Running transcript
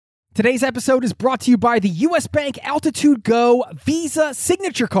Today's episode is brought to you by the U.S. Bank Altitude Go Visa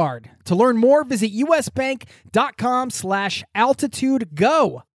Signature Card. To learn more, visit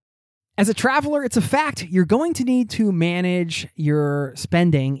usbank.com/altitudego. As a traveler, it's a fact you're going to need to manage your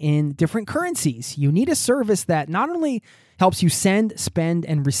spending in different currencies. You need a service that not only helps you send, spend,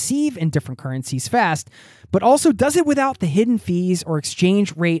 and receive in different currencies fast, but also does it without the hidden fees or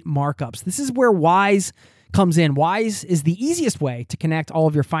exchange rate markups. This is where Wise comes in. Wise is the easiest way to connect all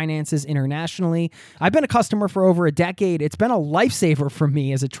of your finances internationally. I've been a customer for over a decade. It's been a lifesaver for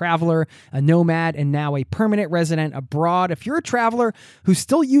me as a traveler, a nomad, and now a permanent resident abroad. If you're a traveler who's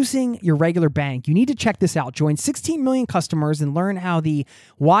still using your regular bank, you need to check this out. Join 16 million customers and learn how the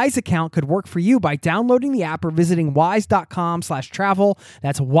Wise account could work for you by downloading the app or visiting wise.com/travel.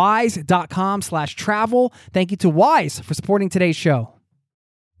 That's wise.com/travel. Thank you to Wise for supporting today's show.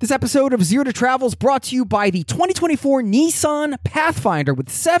 This episode of Zero to Travel is brought to you by the 2024 Nissan Pathfinder with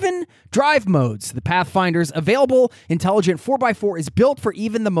 7 drive modes. The Pathfinder's available intelligent 4x4 is built for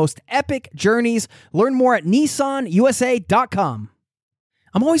even the most epic journeys. Learn more at nissanusa.com.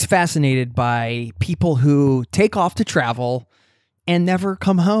 I'm always fascinated by people who take off to travel and never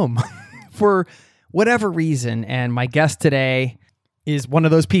come home for whatever reason. And my guest today is one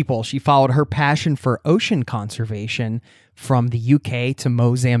of those people. She followed her passion for ocean conservation from the UK to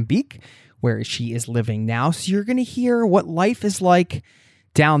Mozambique, where she is living now. So you're going to hear what life is like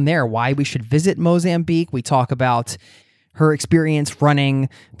down there, why we should visit Mozambique. We talk about her experience running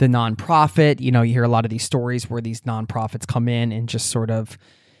the nonprofit. You know, you hear a lot of these stories where these nonprofits come in and just sort of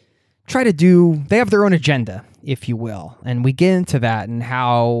try to they have their own agenda, if you will. And we get into that and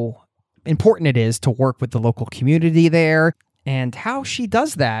how important it is to work with the local community there, and how she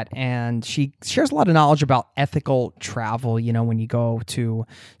does that. And she shares a lot of knowledge about ethical travel. You know, when you go to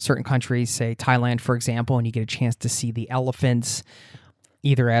certain countries, say Thailand, for example, and you get a chance to see the elephants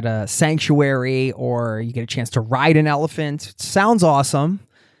either at a sanctuary or you get a chance to ride an elephant. It sounds awesome.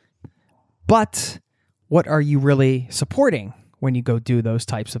 But what are you really supporting when you go do those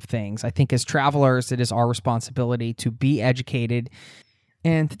types of things? I think as travelers, it is our responsibility to be educated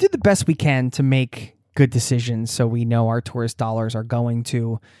and to do the best we can to make good decisions so we know our tourist dollars are going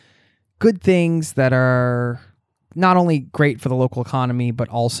to good things that are not only great for the local economy, but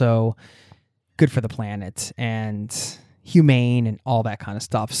also good for the planet and humane and all that kind of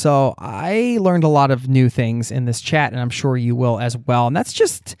stuff. So I learned a lot of new things in this chat, and I'm sure you will as well. And that's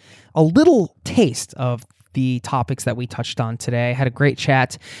just a little taste of the topics that we touched on today. I had a great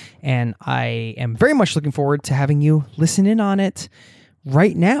chat, and I am very much looking forward to having you listen in on it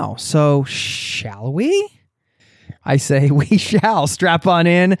right now. So shall we? I say we shall. Strap on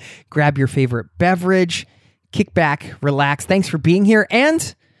in, grab your favorite beverage, kick back, relax. Thanks for being here,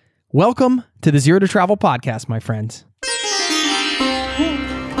 and welcome to the Zero to Travel podcast, my friends.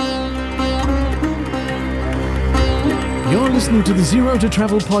 You're listening to the Zero to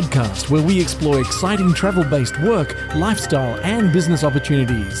Travel podcast, where we explore exciting travel-based work, lifestyle, and business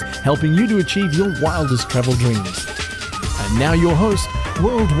opportunities, helping you to achieve your wildest travel dreams. And now your host,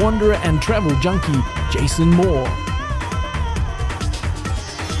 world wanderer and travel junkie, Jason Moore.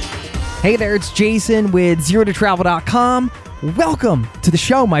 Hey there, it's Jason with ZeroToTravel.com. Welcome to the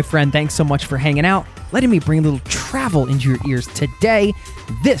show, my friend. Thanks so much for hanging out, letting me bring a little travel into your ears today.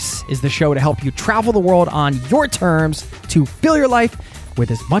 This is the show to help you travel the world on your terms, to fill your life with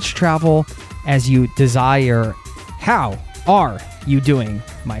as much travel as you desire. How are you doing,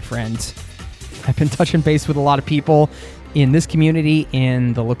 my friends? I've been touching base with a lot of people in this community,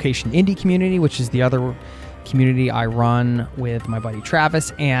 in the Location Indie community, which is the other community I run with my buddy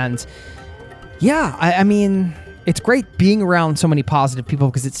Travis. And yeah, I mean, it's great being around so many positive people,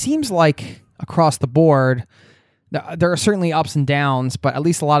 because it seems like across the board, there are certainly ups and downs, but at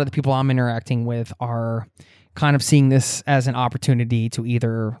least a lot of the people I'm interacting with are kind of seeing this as an opportunity to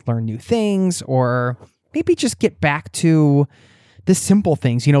either learn new things or maybe just get back to the simple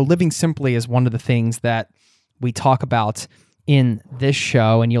things. You know, living simply is one of the things that we talk about in this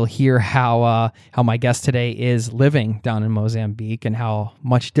show, and you'll hear how my guest today is living down in Mozambique and how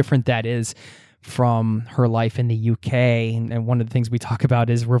much different that is from her life in the UK. And one of the things we talk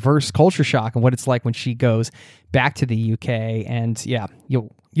about is reverse culture shock and what it's like when she goes back to the UK. And yeah,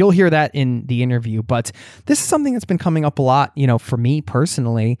 you'll hear that in the interview. But this is something that's been coming up a lot, you know, for me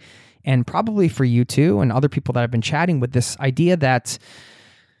personally, and probably for you too, and other people that I've been chatting with, this idea that,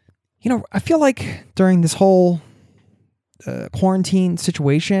 you know, I feel like during this whole quarantine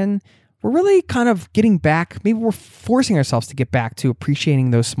situation, we're really kind of getting back, maybe we're forcing ourselves to get back to appreciating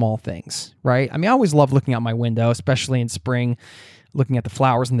those small things, right? I mean, I always love looking out my window, especially in spring. looking at the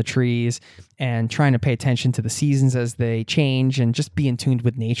flowers and the trees and trying to pay attention to the seasons as they change and just be in tune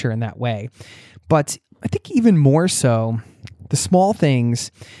with nature in that way. But I think even more so, the small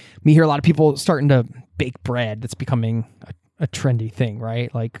things, we hear a lot of people starting to bake bread. That's becoming a trendy thing,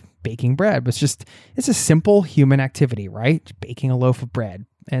 right? Like baking bread. But it's a simple human activity, right? Baking a loaf of bread.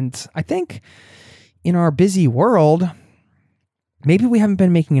 And I think in our busy world, maybe we haven't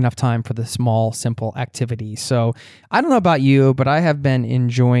been making enough time for the small, simple activities. So I don't know about you, but I have been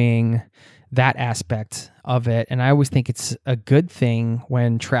enjoying that aspect of it. And I always think it's a good thing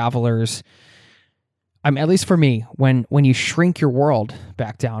when travelers, at least for me, when you shrink your world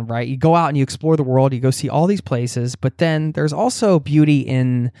back down, right? You go out and you explore the world, you go see all these places, but then there's also beauty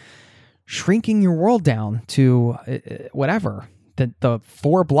in shrinking your world down to whatever. The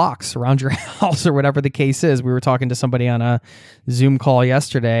 4 blocks around your house or whatever the case is. We were talking to somebody on a Zoom call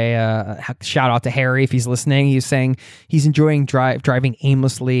yesterday. Shout out to Harry if he's listening. He was saying he's enjoying driving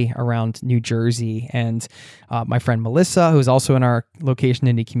aimlessly around New Jersey. And my friend Melissa, who's also in our location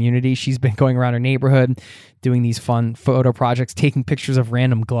indie community, she's been going around her neighborhood doing these fun photo projects, taking pictures of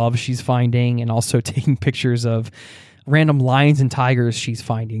random gloves she's finding and also taking pictures of random lions and tigers she's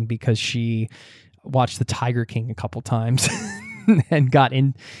finding because she watched The Tiger King a couple times. And got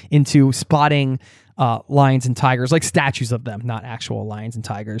into spotting lions and tigers, like statues of them, not actual lions and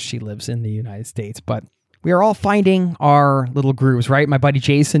tigers. She lives in the United States, but we are all finding our little grooves, right? My buddy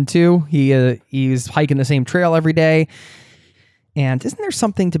Jason too. He's hiking the same trail every day. And isn't there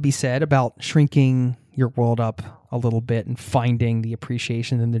something to be said about shrinking your world up a little bit and finding the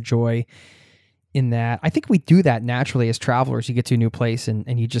appreciation and the joy in that? I think we do that naturally as travelers. You get to a new place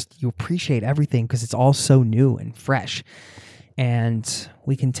and you appreciate everything because it's all so new and fresh. And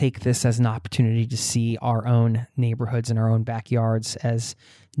we can take this as an opportunity to see our own neighborhoods and our own backyards as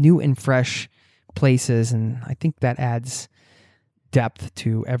new and fresh places. And I think that adds depth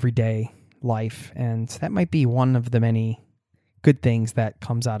to everyday life. And that might be one of the many good things that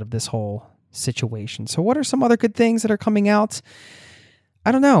comes out of this whole situation. So what are some other good things that are coming out?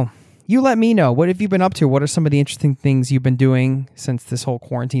 I don't know. You let me know. What have you been up to? What are some of the interesting things you've been doing since this whole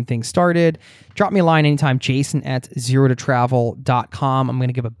quarantine thing started? Drop me a line anytime, jason@zerototravel.com. I'm going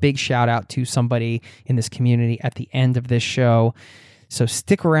to give a big shout out to somebody in this community at the end of this show. So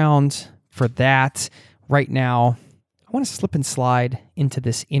stick around for that. Right now, I want to slip and slide into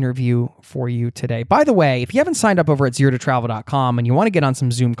this interview for you today. By the way, if you haven't signed up over at zerototravel.com and you want to get on some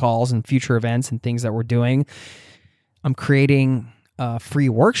Zoom calls and future events and things that we're doing, I'm creating a free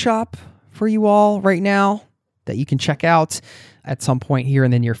workshop for you all right now that you can check out at some point here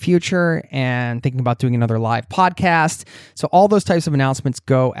in the near future, and thinking about doing another live podcast. So all those types of announcements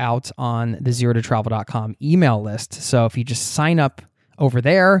go out on the zerototravel.com email list. So if you just sign up over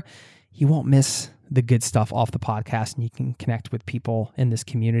there, you won't miss the good stuff off the podcast, and you can connect with people in this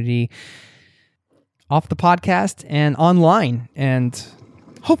community off the podcast and online, and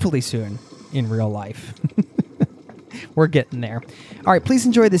hopefully soon in real life. We're getting there. All right, please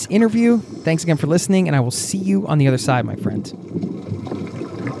enjoy this interview. Thanks again for listening, and I will see you on the other side, my friend.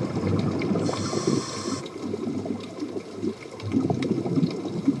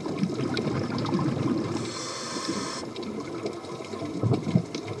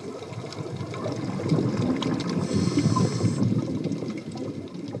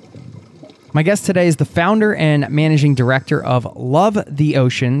 My guest today is the founder and managing director of Love the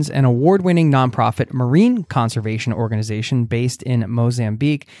Oceans, an award-winning nonprofit marine conservation organization based in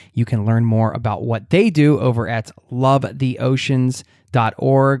Mozambique. You can learn more about what they do over at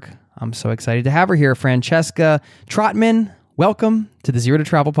lovetheoceans.org. I'm so excited to have her here, Francesca Trotman. Welcome to the Zero to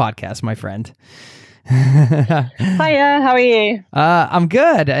Travel podcast, my friend. Hiya, how are you? I'm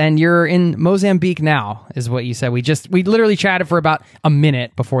good. And you're in Mozambique now, is what you said. We literally chatted for about a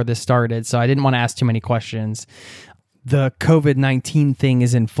minute before this started, so I didn't want to ask too many questions. The COVID-19 thing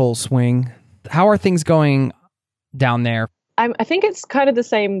is in full swing. How are things going down there? I think it's kind of the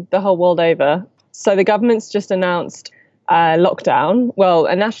same the whole world over. So the government's just announced a lockdown, well,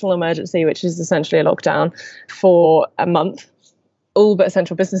 a national emergency, which is essentially a lockdown for a month. All but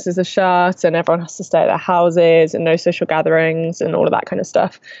essential businesses are shut and everyone has to stay at their houses and no social gatherings and all of that kind of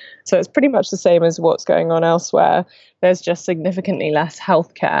stuff. So it's pretty much the same as what's going on elsewhere. There's just significantly less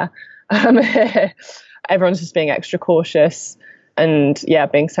healthcare. Everyone's just being extra cautious and,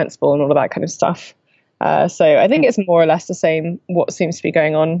 being sensible and all of that kind of stuff. So I think it's more or less the same what seems to be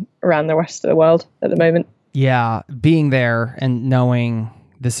going on around the rest of the world at the moment. Yeah, being there and knowing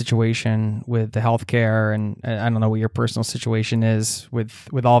the situation with the healthcare, and I don't know what your personal situation is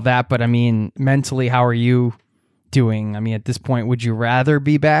with all of that, but I mean, mentally, how are you doing? I mean, at this point, would you rather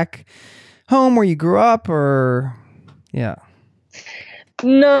be back home where you grew up, or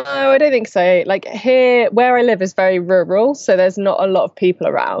No, I don't think so. Like here, where I live is very rural, so there's not a lot of people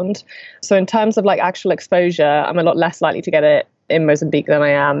around. So in terms of like actual exposure, I'm a lot less likely to get it in Mozambique than I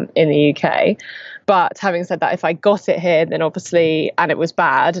am in the UK. But having said that, if I got it here, then obviously, and it was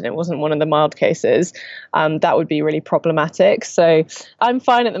bad and it wasn't one of the mild cases, that would be really problematic. So I'm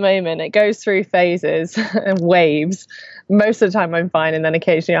fine at the moment. It goes through phases and waves. Most of the time I'm fine. And then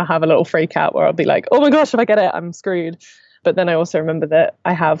occasionally I'll have a little freak out where I'll be like, oh my gosh, if I get it, I'm screwed. But then I also remember that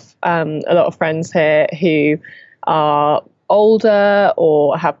I have a lot of friends here who are older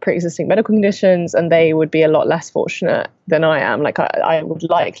or have pre-existing medical conditions, and they would be a lot less fortunate than I am. Like I would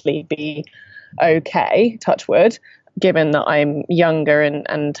likely be okay, touch wood, given that I'm younger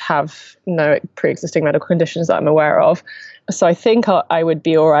and have no pre-existing medical conditions that I'm aware of. So I think I would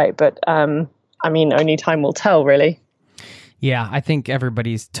be all right. But I mean, only time will tell, really. Yeah, I think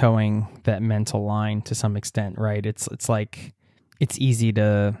everybody's towing that mental line to some extent, right? It's like it's easy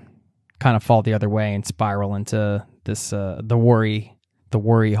to kind of fall the other way and spiral into this the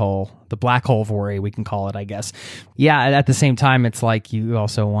worry hole, the black hole of worry, we can call it, I guess. Yeah, at the same time, it's like you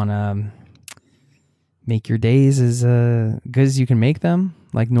also want to make your days as good as you can make them,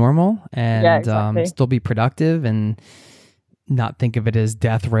 like normal, and exactly. Still be productive and not think of it as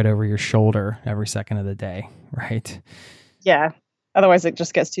death right over your shoulder every second of the day, right? Yeah. Otherwise, it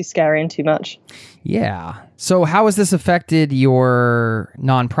just gets too scary and too much. Yeah. So how has this affected your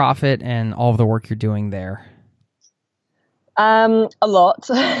nonprofit and all of the work you're doing there? A lot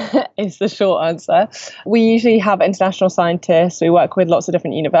is the short answer. We usually have international scientists. We work with lots of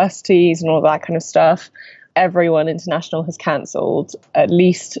different universities and all that kind of stuff. Everyone international has cancelled, at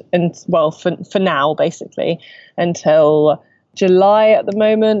least, for now, basically, until July at the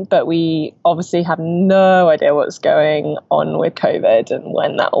moment, but we obviously have no idea what's going on with COVID and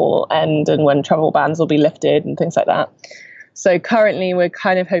when that will end and when travel bans will be lifted and things like that. So currently we're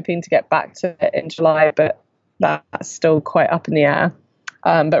kind of hoping to get back to it in July, but that's still quite up in the air.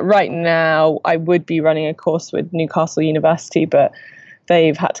 But right now I would be running a course with Newcastle University, but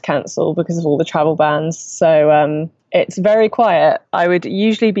they've had to cancel because of all the travel bans. So it's very quiet. I would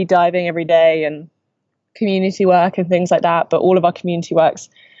usually be diving every day and community work and things like that, but all of our community works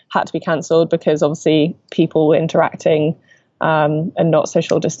had to be cancelled because obviously people interacting and not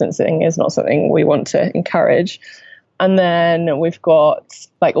social distancing is not something we want to encourage. And then we've got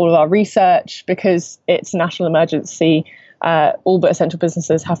like all of our research, because it's a national emergency, all but essential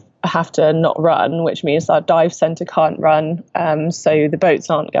businesses have to not run, which means our dive centre can't run, so the boats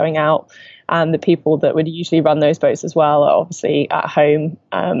aren't going out, and the people that would usually run those boats as well are obviously at home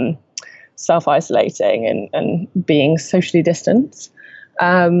self-isolating and being socially distanced.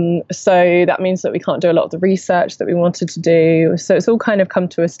 So that means that we can't do a lot of the research that we wanted to do. So it's all kind of come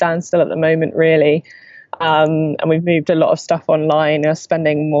to a standstill at the moment, really. And we've moved a lot of stuff online,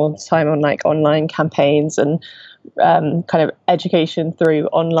 spending more time on like online campaigns and kind of education through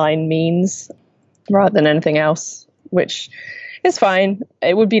online means rather than anything else, which is fine.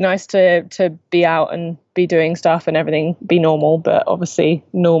 It would be nice to be out and be doing stuff and everything be normal, but obviously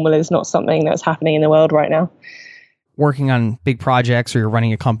normal is not something that's happening in the world right now. Working on big projects, or you're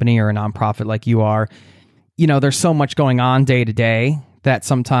running a company or a nonprofit like you are, there's so much going on day to day that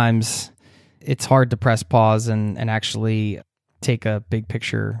sometimes it's hard to press pause and actually take a big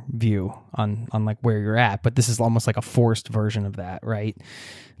picture view on like where you're at. But this is almost like a forced version of that, right?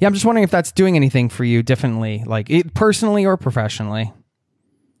 Yeah, I'm just wondering if that's doing anything for you differently, like personally or professionally.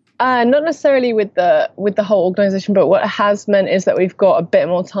 Not necessarily with the whole organization, but what it has meant is that we've got a bit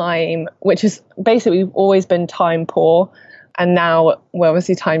more time, which is basically we've always been time poor. And now we're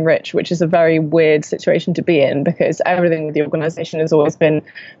obviously time rich, which is a very weird situation to be in, because everything with the organization has always been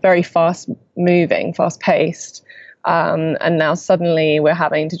very fast moving, fast paced. And now suddenly we're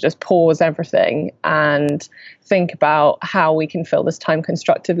having to just pause everything and think about how we can fill this time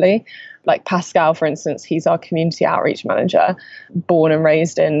constructively. Like Pascal, for instance, he's our community outreach manager, born and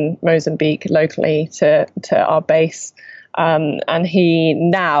raised in Mozambique, locally to our base. And he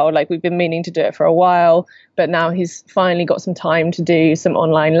now, like, we've been meaning to do it for a while, but now he's finally got some time to do some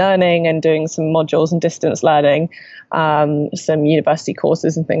online learning and doing some modules and distance learning, some university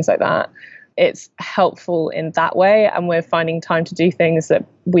courses and things like that. It's helpful in that way, and we're finding time to do things that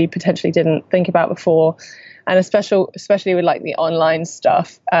we potentially didn't think about before. And especially with like the online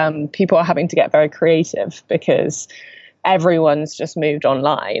stuff, people are having to get very creative because everyone's just moved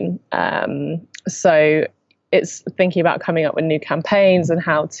online. So it's thinking about coming up with new campaigns and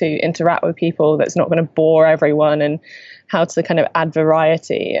how to interact with people that's not going to bore everyone, and how to kind of add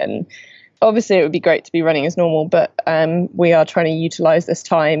variety. And obviously it would be great to be running as normal, but we are trying to utilize this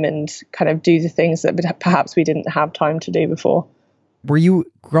time and kind of do the things that perhaps we didn't have time to do before. Were you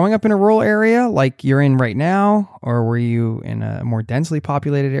growing up in a rural area like you're in right now, or were you in a more densely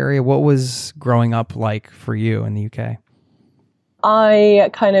populated area? What was growing up like for you in the UK? I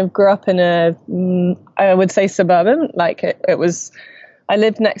kind of grew up in I would say suburban, like it was, I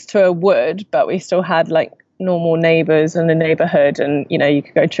lived next to a wood, but we still had like normal neighbors in the neighborhood, and you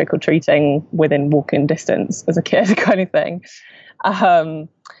could go trick-or-treating within walking distance as a kid kind of thing.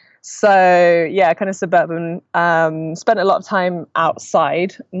 So yeah, kind of suburban. Spent a lot of time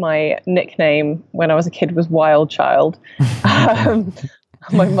outside. My nickname when I was a kid was Wild Child.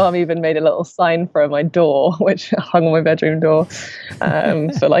 My mum even made a little sign for my door, which hung on my bedroom door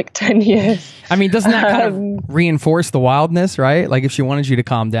for like 10 years. I mean, doesn't that kind of reinforce the wildness, right? Like if she wanted you to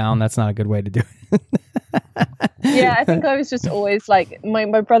calm down, that's not a good way to do it. Yeah, I think I was just always like,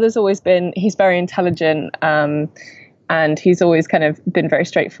 my brother's always been, he's very intelligent, and he's always kind of been very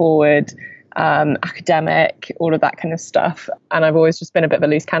straightforward, academic, all of that kind of stuff. And I've always just been a bit of a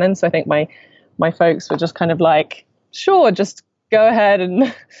loose cannon. So I think my folks were just kind of like, sure, just go ahead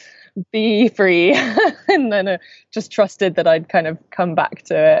and be free. And then just trusted that I'd kind of come back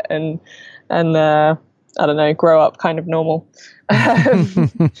to it and I don't know, grow up kind of normal.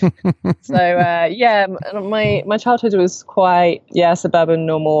 Yeah, my childhood was quite, suburban,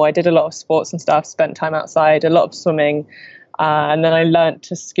 normal. I did a lot of sports and stuff, spent time outside, a lot of swimming. And then I learned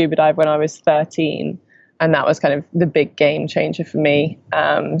to scuba dive when I was 13. And that was kind of the big game changer for me.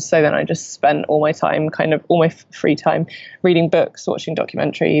 So then I just spent all my time, all my free time, reading books, watching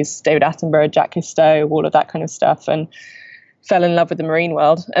documentaries, David Attenborough, Jacques Cousteau, all of that kind of stuff, and fell in love with the marine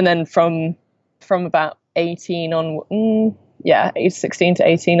world. And then from about 18 on, 16 to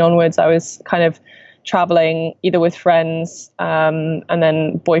 18 onwards, I was kind of traveling either with friends and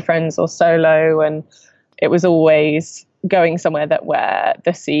then boyfriends or solo. And it was always going somewhere where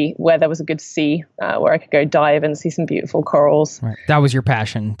there was a good sea, where I could go dive and see some beautiful corals. Right. That was your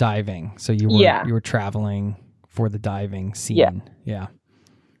passion, diving. So you were traveling for the diving scene.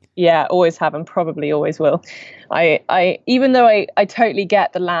 Yeah, always have and probably always will. I even though I totally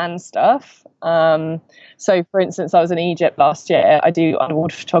get the land stuff. So for instance, I was in Egypt last year. I do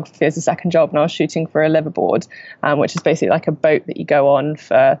underwater photography as a second job, and I was shooting for a liveaboard, which is basically like a boat that you go on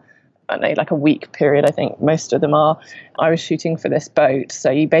for, I don't know, like a week period. I think most of them are. I was shooting for this boat.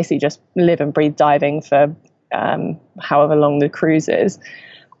 So you basically just live and breathe diving for however long the cruise is.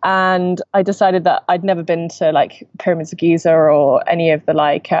 And I decided that I'd never been to like Pyramids of Giza or any of the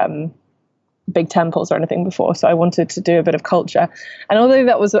like big temples or anything before. So I wanted to do a bit of culture. And although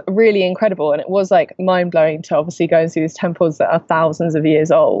that was really incredible, and it was like mind blowing to obviously go and see these temples that are thousands of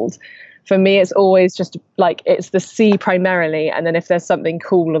years old, for me, it's always just like, it's the sea primarily. And then if there's something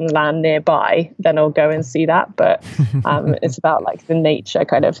cool on the land nearby, then I'll go and see that. But it's about like the nature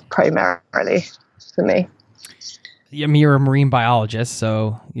kind of primarily for me. I mean, you're a marine biologist,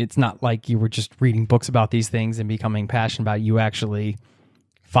 so it's not like you were just reading books about these things and becoming passionate about it. You actually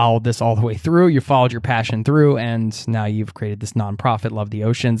followed this all the way through. You followed your passion through, and now you've created this nonprofit, Love the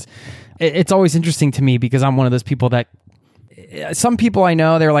Oceans. It's always interesting to me because I'm one of those people that some people I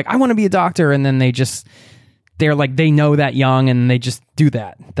know, they're like, I want to be a doctor. And then they're like, they know that young and they just do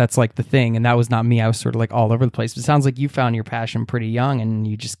that. That's like the thing. And that was not me. I was sort of like all over the place. But it sounds like you found your passion pretty young and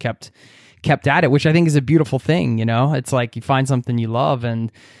you just kept at it, which I think is a beautiful thing. It's like you find something you love,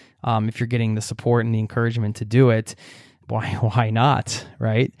 and if you're getting the support and the encouragement to do it, why not,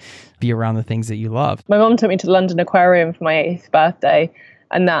 right? Be around the things that you love. My mom took me to the London Aquarium for my 8th birthday,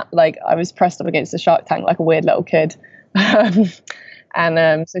 and that, like, I was pressed up against the shark tank like a weird little kid. So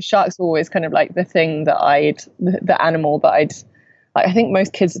sharks were always kind of like the thing that the animal that I'd, like, I think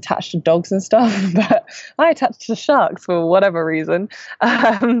most kids attach to dogs and stuff, but I attached to sharks for whatever reason.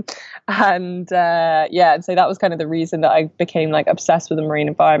 And so that was kind of the reason that I became like obsessed with the marine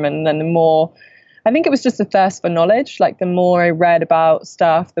environment. And then the more, I think it was just a thirst for knowledge. Like the more I read about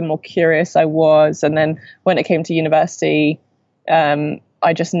stuff, the more curious I was. And then when it came to university,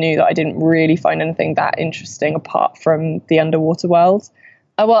 I just knew that I didn't really find anything that interesting apart from the underwater world.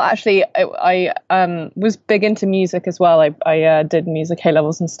 Well, actually, I was big into music as well. I did music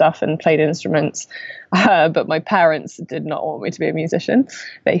A-levels and stuff and played instruments, but my parents did not want me to be a musician.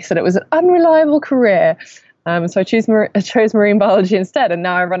 They said it was an unreliable career. So I chose marine biology instead, and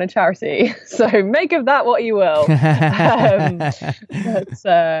now I run a charity. So make of that what you will.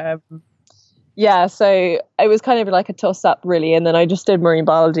 So it was kind of like a toss-up, really. And then I just did marine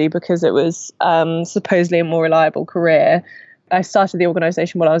biology because it was supposedly a more reliable career. I started the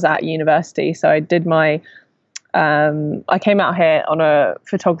organization while I was at university. So I did I came out here on a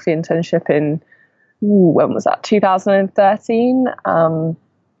photography internship in, when was that? 2013.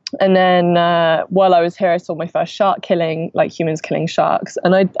 And then while I was here, I saw my first shark killing, like humans killing sharks.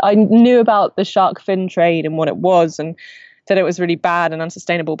 And I knew about the shark fin trade and what it was, and that it was really bad and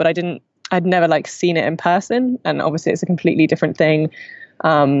unsustainable, but I'd never like seen it in person. And obviously it's a completely different thing,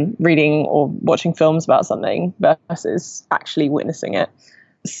 reading or watching films about something versus actually witnessing it.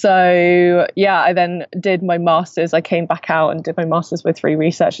 So yeah, I then did my master's. I came back out and did my master's with 3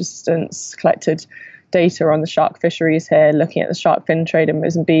 research assistants, collected data on the shark fisheries here, looking at the shark fin trade in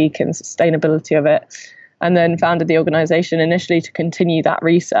Mozambique and sustainability of it, and then founded the organization initially to continue that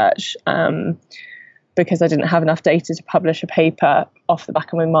research, because I didn't have enough data to publish a paper off the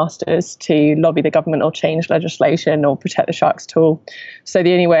back of my master's to lobby the government or change legislation or protect the sharks at all. So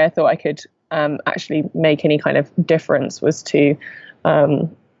the only way I thought I could actually make any kind of difference was to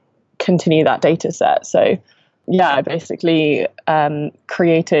continue that data set. So yeah, I basically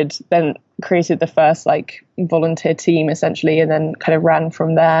created the first like volunteer team essentially, and then kind of ran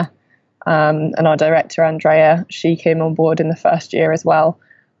from there. And our director, Andrea, she came on board in the first year as well.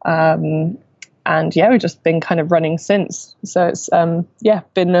 And yeah, we've just been kind of running since. So it's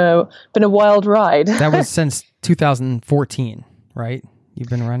been a wild ride. That was since 2014, right? You've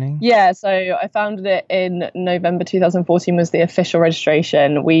been running? Yeah, so I founded it in November 2014 was the official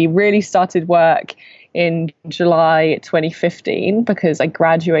registration. We really started work in July 2015 because I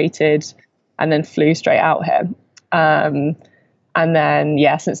graduated and then flew straight out here. And then,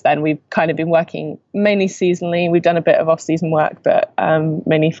 yeah, since then we've kind of been working mainly seasonally. We've done a bit of off-season work, but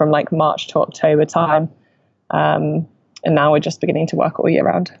mainly from like March to October time. And now we're just beginning to work all year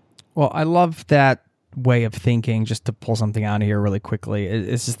round. Well, I love that way of thinking. Just to pull something out of here really quickly,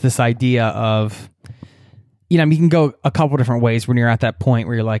 it's just this idea of, you can go a couple different ways when you're at that point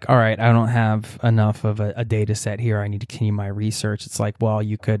where you're like, all right, I don't have enough of a data set here, I need to continue my research. It's like, well,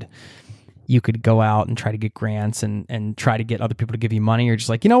 you could go out and try to get grants and try to get other people to give you money. You're just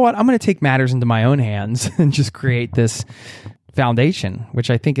like, you know what, I'm going to take matters into my own hands and just create this foundation, which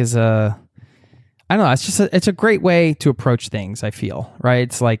I think is I don't know, it's a great way to approach things, I feel, right?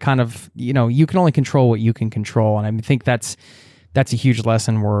 It's like kind of, you can only control what you can control. And I think that's a huge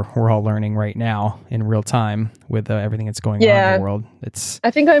lesson we're all learning right now in real time with everything that's going on in the world.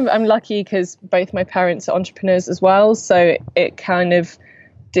 I think I'm lucky because both my parents are entrepreneurs as well. So it kind of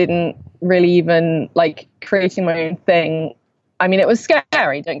didn't really even like creating my own thing. I mean, it was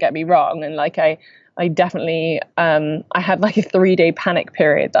scary, don't get me wrong. And like, I definitely, I had like a 3-day panic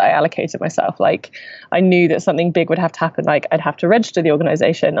period that I allocated myself. Like I knew that something big would have to happen. Like I'd have to register the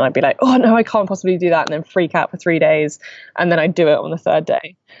organization and I'd be like, oh no, I can't possibly do that. And then freak out for 3 days. And then I'd do it on the 3rd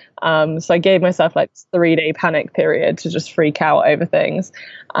day. So I gave myself like this 3-day panic period to just freak out over things.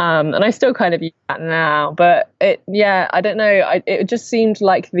 And I still kind of use that now, but I don't know. It just seemed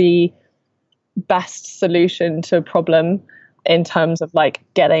like the best solution to a problem in terms of like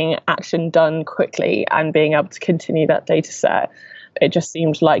getting action done quickly and being able to continue that data set. It just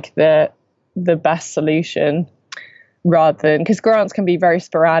seemed like the best solution, rather than, because grants can be very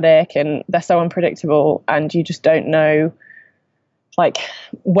sporadic and they're so unpredictable and you just don't know like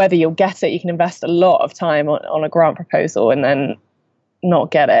whether you'll get it. You can invest a lot of time on a grant proposal and then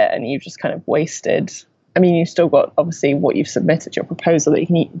not get it, and you've just kind of wasted. I mean, you've still got obviously what you've submitted, your proposal that you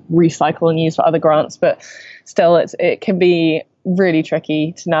can recycle and use for other grants, but still it can be really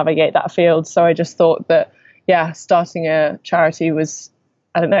tricky to navigate that field. So I just thought that, starting a charity was,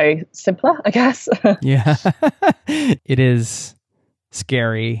 I don't know, simpler, I guess. Yeah, it is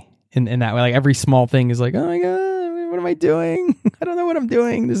scary in that way. Like every small thing is like, oh my God, what am I doing? I don't know what I'm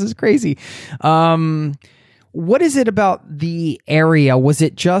doing. This is crazy. What is it about the area? Was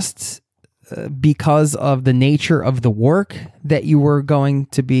it just because of the nature of the work that you were going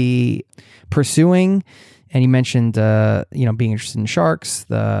to be pursuing? And you mentioned, being interested in sharks,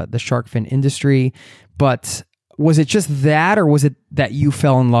 the shark fin industry, but was it just that, or was it that you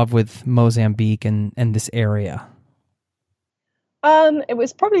fell in love with Mozambique and this area? It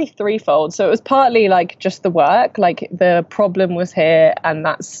was probably threefold. So it was partly like just the work, like the problem was here and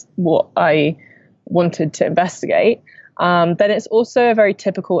that's what I wanted to investigate. Then it's also a very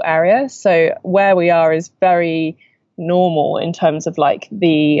typical area. So where we are is very normal in terms of like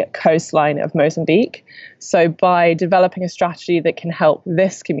the coastline of Mozambique. So by developing a strategy that can help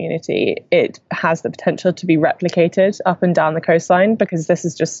this community, it has the potential to be replicated up and down the coastline, because this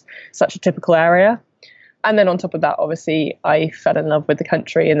is just such a typical area. And then on top of that, obviously, I fell in love with the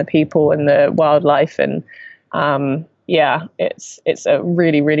country and the people and the wildlife. And it's a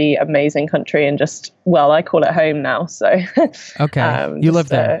really, really amazing country, and just, well, I call it home now. So okay, you live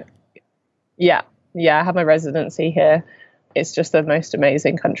there? Yeah, I have my residency here. it's just the most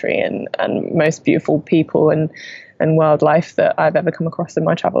amazing country and most beautiful people and wildlife that I've ever come across in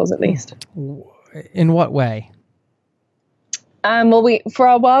my travels, at least. In what way? Well, for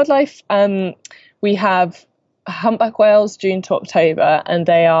our wildlife, we have humpback whales June to October, and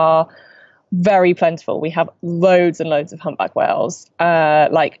they are very plentiful. We have loads and loads of humpback whales,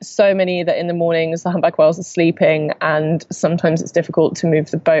 like so many that in the mornings the humpback whales are sleeping, and sometimes it's difficult to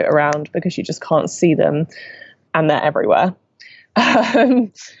move the boat around because you just can't see them, and they're everywhere.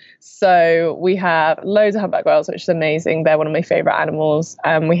 So we have loads of humpback whales, which is amazing. They're one of my favorite animals.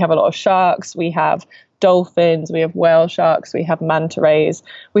 We have a lot of sharks. We have dolphins. We have whale sharks. We have manta rays.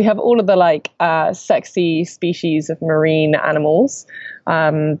 We have all of the sexy species of marine animals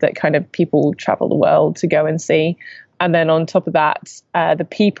that kind of people travel the world to go and see. And then on top of that, the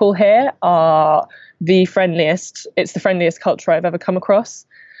people here are the friendliest. It's the friendliest culture I've ever come across.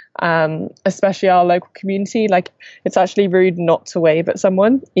 Especially our local community. Like, it's actually rude not to wave at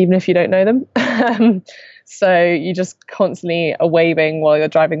someone, even if you don't know them. So you just constantly are waving while you're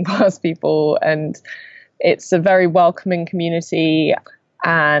driving past people, and it's a very welcoming community.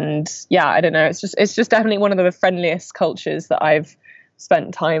 And yeah, I don't know, it's just definitely one of the friendliest cultures that I've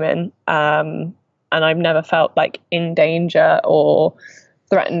spent time in. And I've never felt like in danger or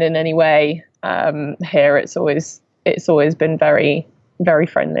threatened in any way. Here it's always been very, very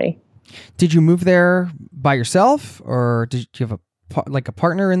friendly. Did you move there by yourself, or did you have a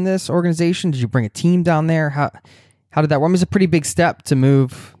partner in this organization? Did you bring a team down there? How did that work? I mean, it's a pretty big step to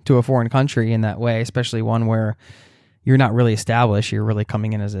move to a foreign country in that way, especially one where you're not really established. You're really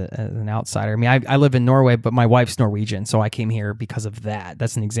coming in as an outsider. I mean, I live in Norway, but my wife's Norwegian, so I came here because of that.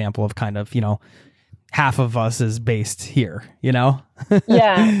 That's an example of kind of, half of us is based here, Yeah.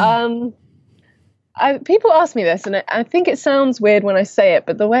 People ask me this, and I think it sounds weird when I say it,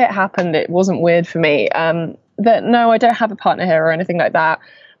 but the way it happened, it wasn't weird for me. No, I don't have a partner here or anything like that.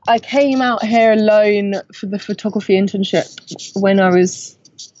 I came out here alone for the photography internship when I was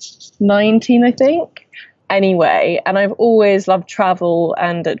 19, I think. Anyway, and I've always loved travel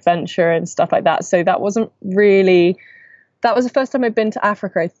and adventure and stuff like that. So that was the first time I'd been to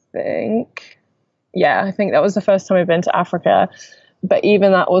Africa, I think. Yeah, I think that was the first time I'd been to Africa. But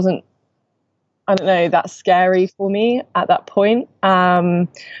even that wasn't, I don't know, that scary for me at that point,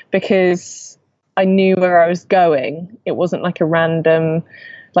 because I knew where I was going. It wasn't like a random,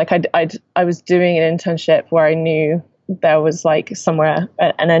 like I was doing an internship where I knew there was like somewhere,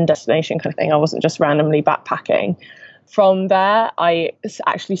 an end destination kind of thing. I wasn't just randomly backpacking. From there, I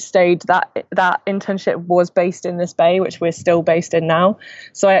actually stayed, that internship was based in this bay, which we're still based in now.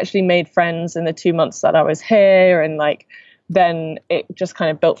 So I actually made friends in the 2 months that I was here, and then it just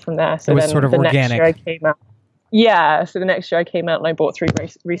kind of built from there. So it was then sort of organic. Next year I came out. Yeah, so the next year I came out and I brought 3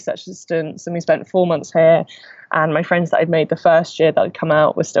 research assistants, and we spent 4 months here. And my friends that I'd made the first year that had come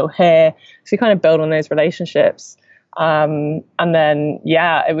out were still here. So we kind of built on those relationships. And then,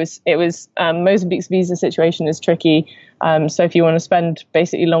 yeah, it was Mozambique's visa situation is tricky. So if you want to spend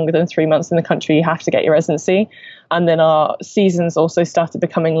basically longer than 3 months in the country, you have to get your residency. And then our seasons also started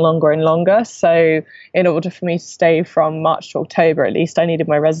becoming longer and longer. So in order for me to stay from March to October, at least, I needed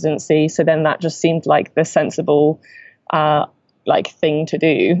my residency. So then that just seemed like the sensible, thing to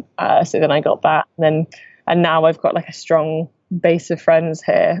do. So then I got that. And now I've got like a strong base of friends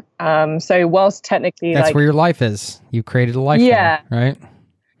here. So whilst technically that's where your life is. You created a life there, right?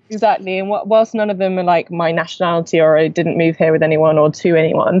 Exactly. And whilst none of them are like my nationality, or I didn't move here with anyone or to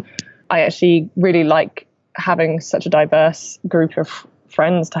anyone, I actually really like having such a diverse group of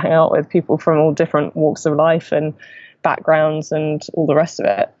friends to hang out with, people from all different walks of life and backgrounds and all the rest of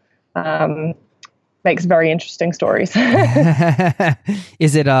it. Makes very interesting stories.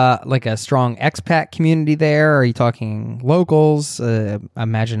 Is it like a strong expat community there? Are you talking locals?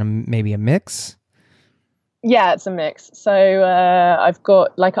 Imagine maybe a mix. Yeah, it's a mix. So I've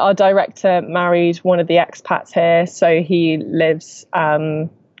got like our director married one of the expats here. So he lives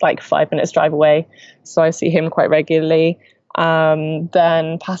like 5 minutes drive away. So I see him quite regularly.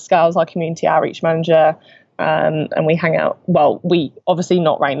 Then Pascal's our community outreach manager. And we hang out. Well, we obviously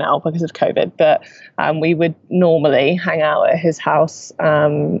not right now because of COVID, but we would normally hang out at his house.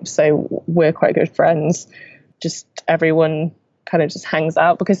 So we're quite good friends. Just everyone kind of just hangs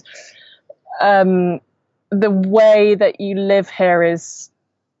out because the way that you live here is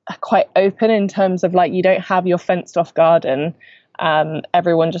quite open in terms of like you don't have your fenced off garden.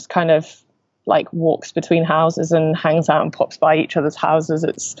 Everyone just kind of like walks between houses and hangs out and pops by each other's houses.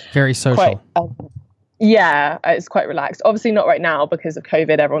 It's very social. Yeah, it's quite relaxed. Obviously not right now because of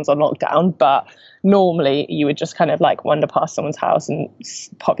COVID, everyone's on lockdown, but normally you would just kind of like wander past someone's house and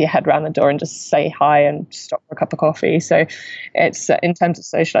pop your head around the door and just say hi and stop for a cup of coffee. So it's, in terms of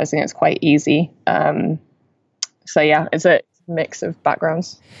socializing, it's quite easy. So yeah, it's a mix of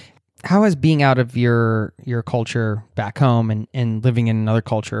backgrounds. How has being out of your culture back home and living in another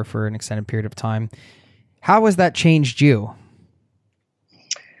culture for an extended period of time, how has that changed you?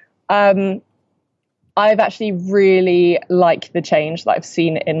 I've actually really liked the change that I've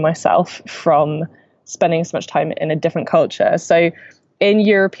seen in myself from spending so much time in a different culture. So in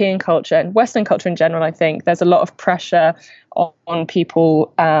European culture and Western culture in general, I think there's a lot of pressure on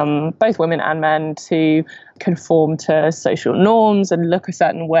people, both women and men, to conform to social norms and look a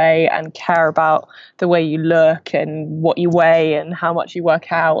certain way and care about the way you look and what you weigh and how much you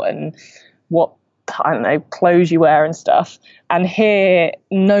work out and what, I don't know, clothes you wear and stuff. And here,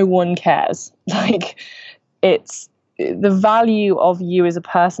 no one cares. Like, it's the value of you as a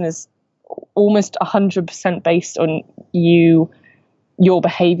person is almost 100% based on your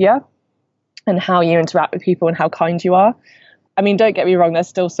behavior and how you interact with people and how kind you are. I mean, don't get me wrong, there's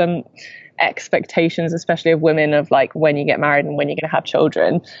still some expectations, especially of women, of like when you get married and when you're going to have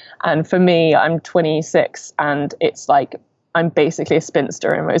children. And for me, I'm 26 and it's like I'm basically a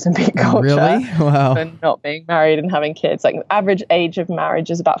spinster in Mozambique culture. Really? Wow. And not being married and having kids. Like, the average age of marriage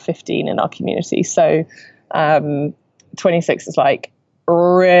is about 15 in our community. So 26 is like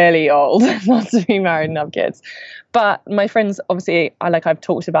really old not to be married and have kids. But my friends, obviously, I've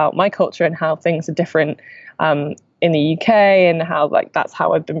talked about my culture and how things are different in the UK and how like that's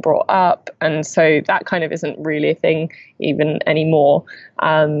how I've been brought up. And so that kind of isn't really a thing even anymore.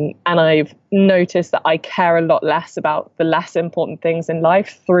 And I've noticed that I care a lot less about the less important things in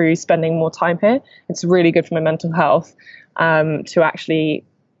life through spending more time here. It's really good for my mental health to actually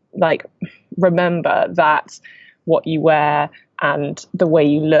like remember that what you wear and the way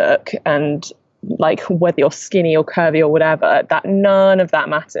you look and like whether you're skinny or curvy or whatever, that none of that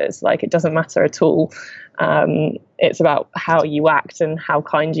matters. Like, it doesn't matter at all. It's about how you act and how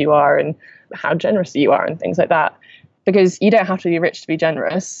kind you are and how generous you are and things like that. Because you don't have to be rich to be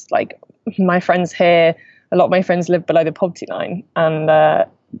generous. Like, my friends here, a lot of my friends live below the poverty line, and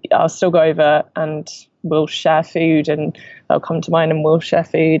I'll still go over and we'll share food, and they'll come to mine and we'll share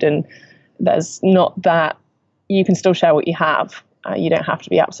food. And there's not that, you can still share what you have. You don't have to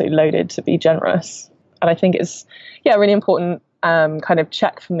be absolutely loaded to be generous. And I think it's, yeah, really important kind of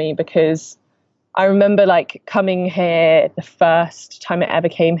check for me, because I remember like coming here, the first time I ever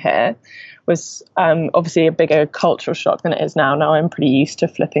came here was obviously a bigger cultural shock than it is now. Now I'm pretty used to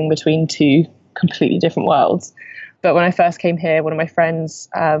flipping between two completely different worlds. But when I first came here, one of my friends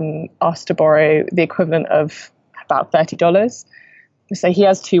asked to borrow the equivalent of about $30. So he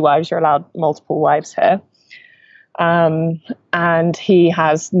has 2 wives. You're allowed multiple wives here. And he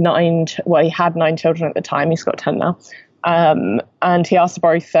has he had 9 children at the time. He's got 10 now. And he asked to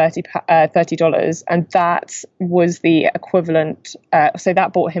borrow $30, and that was the equivalent. So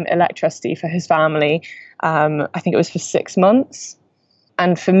that bought him electricity for his family. I think it was for 6 months.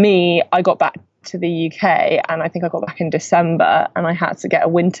 And for me, I got back to the UK, and I think I got back in December, and I had to get a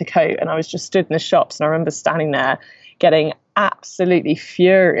winter coat, and I was just stood in the shops, and I remember standing there getting absolutely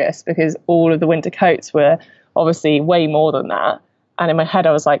furious because all of the winter coats were obviously way more than that. And in my head,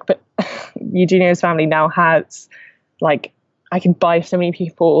 I was like, but Eugenio's family now has, like, I can buy so many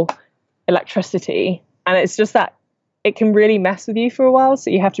people electricity. And it's just that it can really mess with you for a while.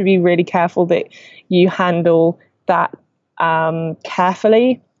 So you have to be really careful that you handle that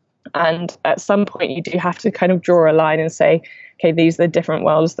carefully. And at some point, you do have to kind of draw a line and say, okay, these are the different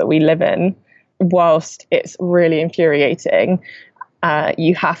worlds that we live in. Whilst it's really infuriating,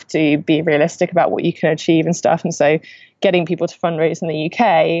 you have to be realistic about what you can achieve and stuff. And so getting people to fundraise in the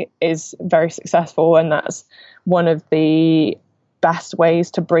UK is very successful. And that's one of the best ways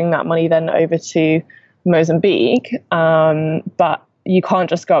to bring that money then over to Mozambique. But you can't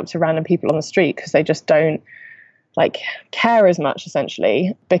just go up to random people on the street, because they just don't like care as much,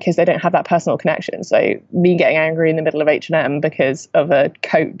 essentially, because they don't have that personal connection. So me getting angry in the middle of H&M because of a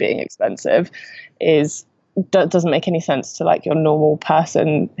coat being expensive doesn't make any sense to like your normal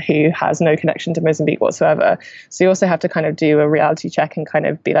person who has no connection to Mozambique whatsoever. So you also have to kind of do a reality check and kind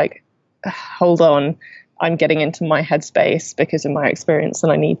of be like, hold on, I'm getting into my headspace because of my experience,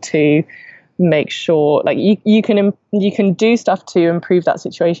 and I need to make sure, like, you can do stuff to improve that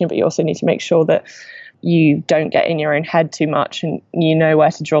situation, but you also need to make sure that you don't get in your own head too much, and you know where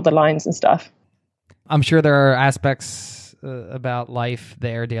to draw the lines and stuff. I'm sure there are aspects about life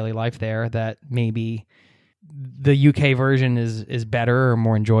there, daily life there, that maybe the UK version is better or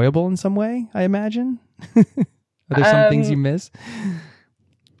more enjoyable in some way, I imagine. Are there some things you miss?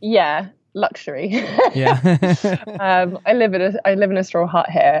 Yeah, luxury. Yeah. I live in a straw hut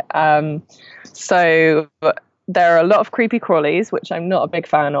here. So there are a lot of creepy crawlies, which I'm not a big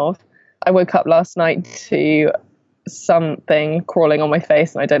fan of. I woke up last night to something crawling on my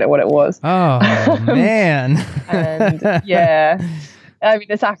face and I don't know what it was. Oh man. And yeah, I mean,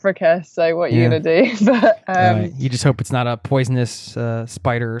 it's Africa, so what are you going to do? But right. You just hope it's not a poisonous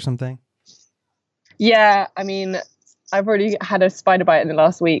spider or something. Yeah, I mean, I've already had a spider bite in the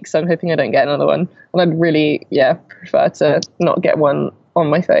last week, so I'm hoping I don't get another one. And I'd really, prefer to not get one on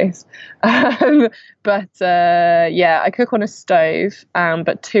my face. But I cook on a stove,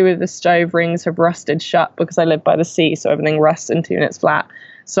 but 2 of the stove rings have rusted shut because I live by the sea, so everything rusts into and it's flat.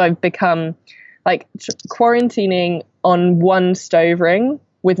 So I've become like quarantining on one stove ring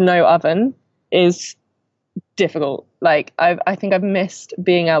with no oven is difficult. Like I think I've missed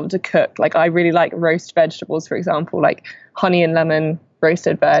being able to cook. Like I really like roast vegetables, for example, like honey and lemon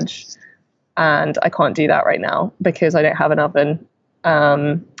roasted veg, and I can't do that right now because I don't have an oven.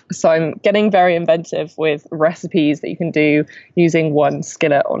 So I'm getting very inventive with recipes that you can do using one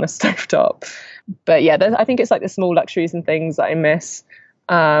skillet on a stovetop. But yeah, I think it's like the small luxuries and things that I miss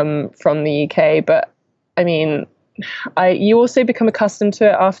from the UK. But I mean, you also become accustomed to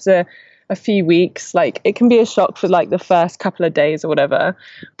it after a few weeks. Like it can be a shock for like the first couple of days or whatever,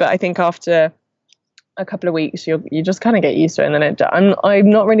 but I think after a couple of weeks you just kind of get used to it, and then I'm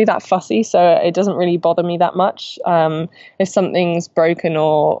not really that fussy, so it doesn't really bother me that much. If something's broken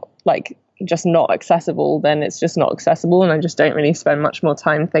or like just not accessible, then it's just not accessible, and I just don't really spend much more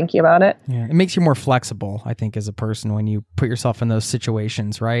time thinking about it. Yeah, it makes you more flexible, I think, as a person when you put yourself in those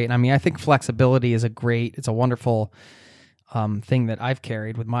situations, right? And I mean, I think flexibility is it's a wonderful thing that I've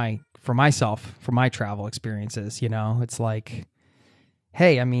carried with for my travel experiences. You know, it's like,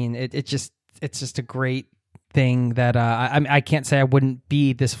 hey, I mean, it's just a great thing that I can't say I wouldn't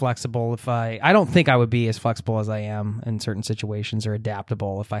be this flexible if I don't think I would be as flexible as I am in certain situations or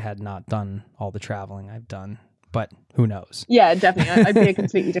adaptable if I had not done all the traveling I've done. But who knows? Yeah, definitely. I'd be a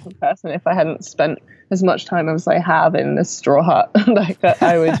completely different person if I hadn't spent as much time as I have in this straw hut. Like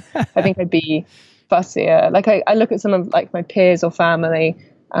I think I'd be fussier. Like I look at some of like my peers or family,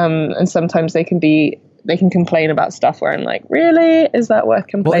 and sometimes they can complain about stuff where I'm like, really? Is that worth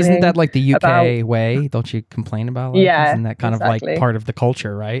complaining? Well, isn't that like the UK way? Don't you complain about it? Yeah. Isn't that kind of like part of the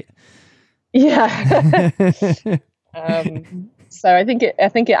culture, right? Yeah. So I think it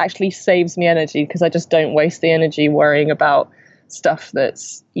actually saves me energy because I just don't waste the energy worrying about stuff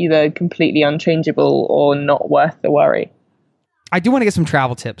that's either completely unchangeable or not worth the worry. I do want to get some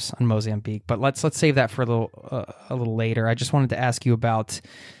travel tips on Mozambique, but let's save that for a little later. I just wanted to ask you about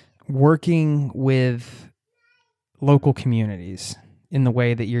working with local communities in the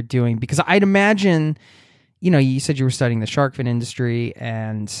way that you're doing, because I'd imagine, you said you were studying the shark fin industry,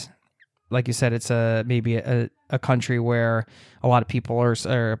 and like you said, it's maybe a country where a lot of people or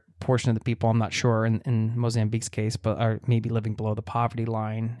a portion of the people, I'm not sure in Mozambique's case, but are maybe living below the poverty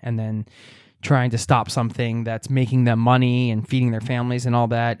line, and then trying to stop something that's making them money and feeding their families and all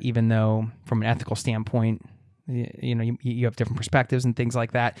that, even though from an ethical standpoint, you have different perspectives and things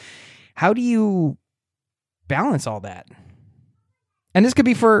like that. How do you balance all that? And this could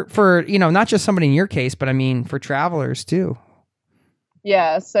be for not just somebody in your case, but I mean for travelers too.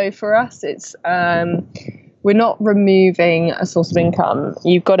 Yeah, so for us, it's we're not removing a source of income.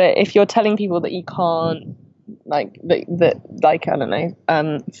 You've got to, if you're telling people that you can't, like that I don't know,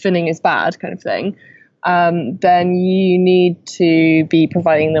 finning is bad kind of thing, then you need to be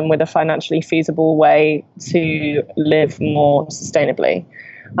providing them with a financially feasible way to live more sustainably.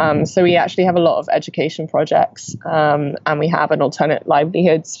 So we actually have a lot of education projects, and we have an alternate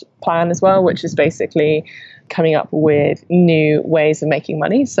livelihoods plan as well, which is basically coming up with new ways of making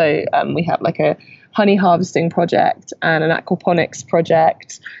money. So we have like a honey harvesting project and an aquaponics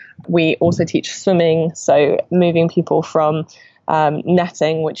project. We also teach swimming, so moving people from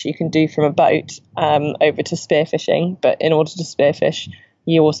netting, which you can do from a boat, over to spearfishing. But in order to spearfish,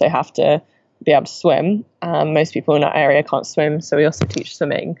 you also have to be able to swim. Most people in our area can't swim, so we also teach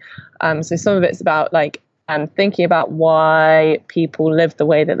swimming. So some of it's about thinking about why people live the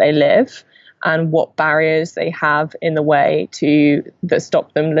way that they live and what barriers they have in the way that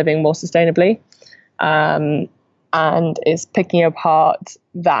stop them living more sustainably. And it's picking apart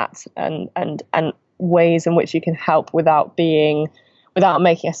that and ways in which you can help without making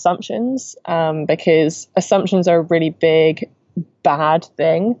assumptions, because assumptions are a really big bad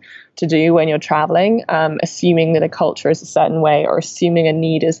thing to do when you're traveling, assuming that a culture is a certain way or assuming a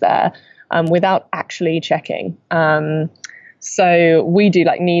need is there, without actually checking. So we do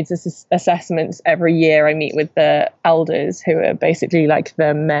like needs assessments every year. I meet with the elders, who are basically like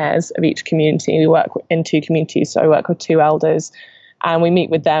the mayors of each community. We work in 2 communities, so I work with 2 elders, and we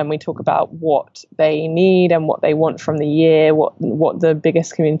meet with them. We talk about what they need and what they want from the year, what the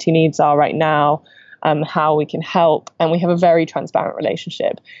biggest community needs are right now, how we can help. And we have a very transparent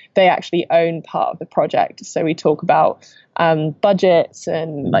relationship. They actually own part of the project, so we talk about budgets,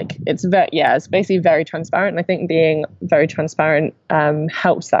 and like it's basically very transparent. And I think being very transparent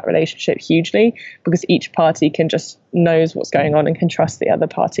helps that relationship hugely, because each party can just knows what's going on and can trust the other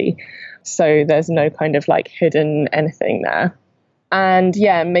party. So there's no kind of like hidden anything there. And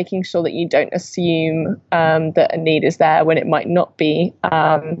making sure that you don't assume that a need is there when it might not be.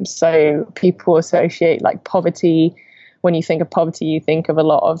 So people associate like poverty. When you think of poverty, you think of a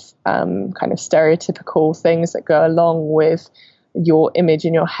lot of kind of stereotypical things that go along with your image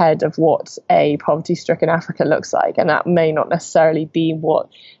in your head of what a poverty-stricken Africa looks like. And that may not necessarily be what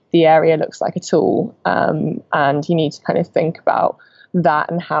the area looks like at all. And you need to kind of think about that,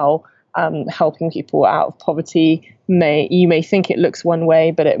 and how helping people out of poverty you may think it looks one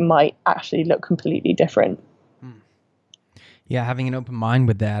way, but it might actually look completely different. Yeah, having an open mind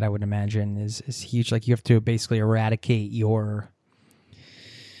with that, I would imagine, is huge. Like, you have to basically eradicate your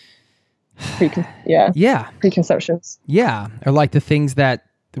preconceptions. Yeah, or like the things that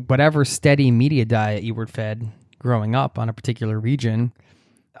whatever steady media diet you were fed growing up on a particular region.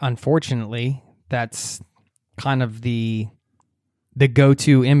 Unfortunately, that's kind of the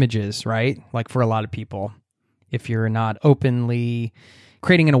go-to images, right? Like for a lot of people, if you're not openly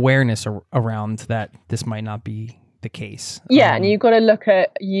creating an awareness around that, this might not be the case. And you've got to look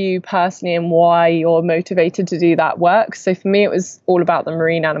at you personally and why you're motivated to do that work. So for me, it was all about the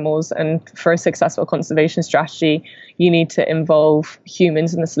marine animals, and for a successful conservation strategy, you need to involve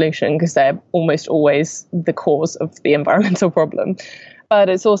humans in the solution, because they're almost always the cause of the environmental problem. But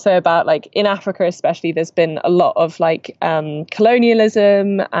it's also about, like, in Africa especially, there's been a lot of like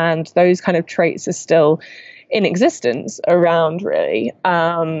colonialism, and those kind of traits are still in existence around, really,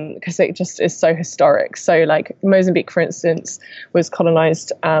 because it just is so historic. So like Mozambique, for instance, was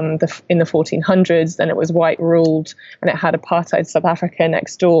colonized in the 1400s, then it was white ruled, and it had apartheid South Africa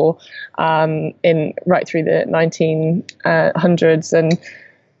next door in right through the 1900s.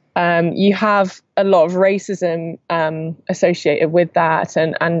 And you have a lot of racism associated with that,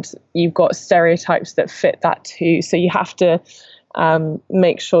 and you've got stereotypes that fit that too. So you have to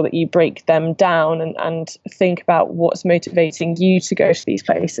make sure that you break them down and think about what's motivating you to go to these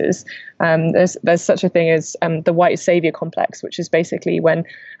places. There's such a thing as the white savior complex, which is basically when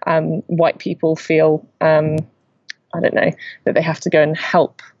white people feel, that they have to go and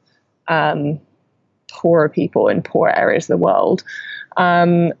help poorer people in poorer areas of the world.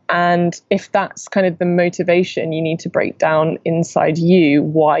 And if that's kind of the motivation, you need to break down inside you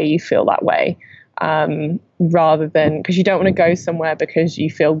why you feel that way. Rather than, because you don't want to go somewhere because you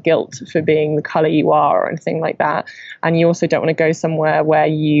feel guilt for being the color you are or anything like that. And you also don't want to go somewhere where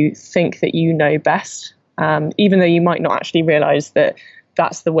you think that you know best, even though you might not actually realize that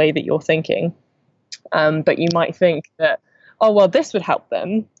that's the way that you're thinking. But you might think that, oh, well, this would help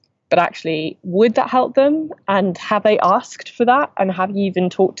them. But actually, would that help them? And have they asked for that? And have you even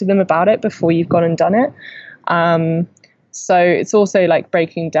talked to them about it before you've gone and done it? So it's also like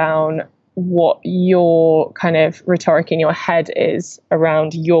breaking down what your kind of rhetoric in your head is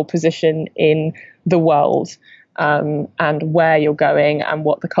around your position in the world, and where you're going and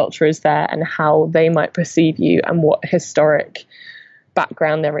what the culture is there and how they might perceive you and what historic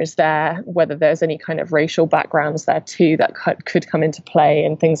background there is there, whether there's any kind of racial backgrounds there too that could come into play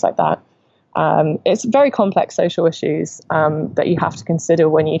and things like that. It's very complex social issues that you have to consider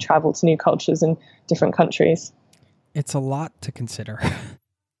when you travel to new cultures in different countries. It's a lot to consider.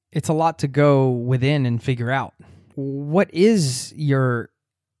 It's a lot to go within and figure out. What is your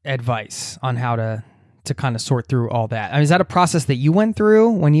advice on how to kind of sort through all that? I mean, is that a process that you went through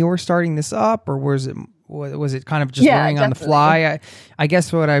when you were starting this up, or was it kind of just learning on the fly? I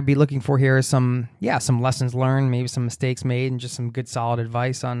guess what I'd be looking for here is some lessons learned, maybe some mistakes made, and just some good solid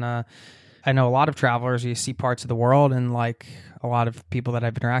advice on, I know a lot of travelers, you see parts of the world, and like a lot of people that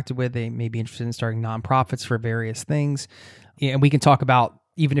I've interacted with, they may be interested in starting nonprofits for various things. And we can talk about,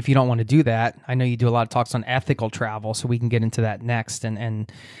 even if you don't want to do that, I know you do a lot of talks on ethical travel, so we can get into that next, and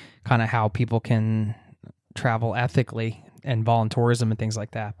kind of how people can travel ethically and volunteerism and things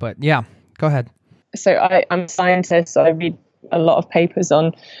like that. But yeah, go ahead. So I'm a scientist, so I read a lot of papers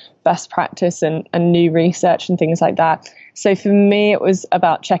on best practice and new research and things like that. So for me, it was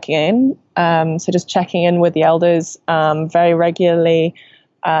about checking in. So just checking in with the elders very regularly,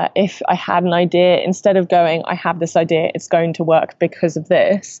 If I had an idea, instead of going, I have this idea, it's going to work because of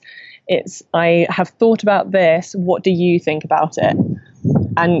this, it's, I have thought about this, what do you think about it?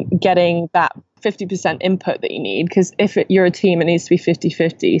 And getting that 50% input that you need, because if you're a team, it needs to be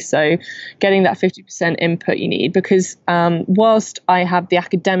 50-50. So getting that 50% input you need, because whilst I have the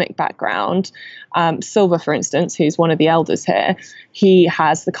academic background, Silva, for instance, who's one of the elders here, he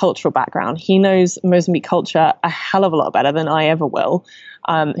has the cultural background. He knows Mozambique culture a hell of a lot better than I ever will.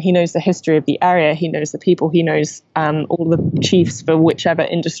 He knows the history of the area. He knows the people. He knows all the chiefs for whichever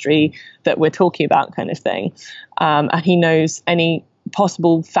industry that we're talking about, kind of thing. And he knows any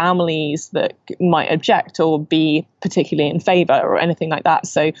possible families that might object or be particularly in favor or anything like that.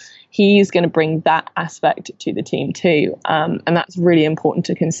 So he's going to bring that aspect to the team too. And that's really important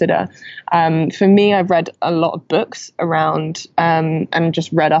to consider. For me, I've read a lot of books around and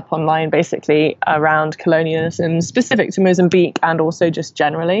just read up online basically around colonialism specific to Mozambique and also just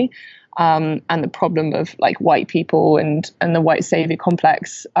generally. And the problem of like white people and the white savior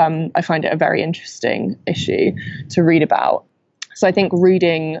complex. I find it a very interesting issue to read about. So I think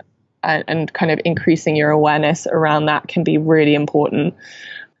reading and kind of increasing your awareness around that can be really important.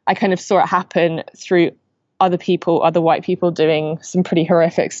 I kind of saw it happen through other people, other white people doing some pretty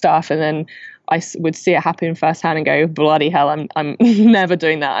horrific stuff. And then I would see it happen firsthand and go, bloody hell, I'm never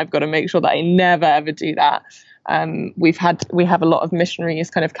doing that. I've got to make sure that I never, ever do that. We have a lot of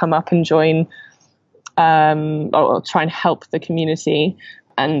missionaries kind of come up and join or try and help the community.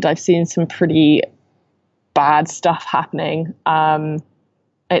 And I've seen some pretty bad stuff happening.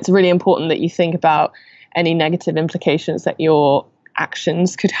 It's really important that you think about any negative implications that your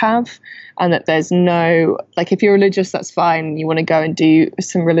actions could have, and that there's no, like, if you're religious, that's fine. You want to go and do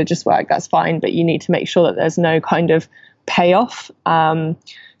some religious work, that's fine, but you need to make sure that there's no kind of payoff.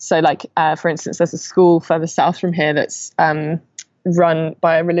 So like, for instance, there's a school further south from here that's run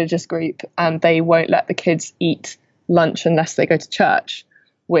by a religious group, and they won't let the kids eat lunch unless they go to church,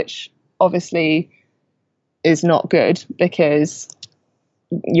 which obviously is not good, because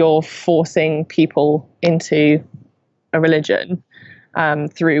you're forcing people into a religion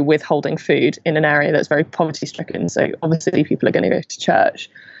through withholding food in an area that's very poverty stricken. So obviously people are going to go to church.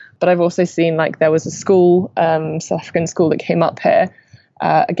 But I've also seen, like, there was a school, South African school that came up here,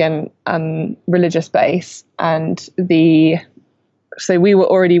 again, religious base. And so we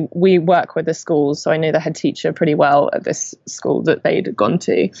work with the schools. So I know the head teacher pretty well at this school that they'd gone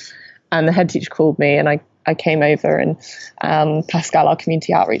to. And the head teacher called me, and I came over, and Pascal, our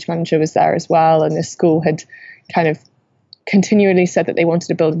community outreach manager, was there as well. And this school had kind of continually said that they wanted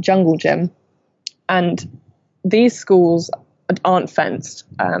to build a jungle gym. And these schools aren't fenced.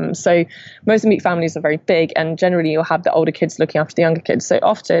 So Mozambique families are very big, and generally you'll have the older kids looking after the younger kids. So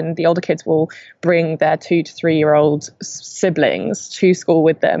often the older kids will bring their 2 to 3 year old siblings to school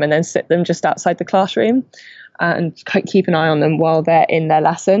with them and then sit them just outside the classroom and keep an eye on them while they're in their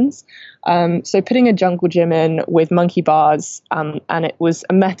lessons. So putting a jungle gym in with monkey bars, and it was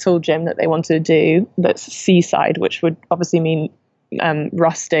a metal gym that they wanted to do that's seaside, which would obviously mean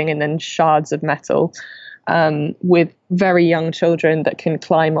rusting and then shards of metal, with very young children that can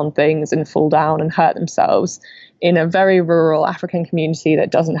climb on things and fall down and hurt themselves in a very rural African community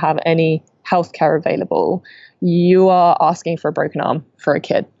that doesn't have any healthcare available. You are asking for a broken arm for a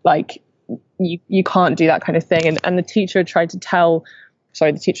kid. Like, you can't do that kind of thing. And the teacher tried to tell,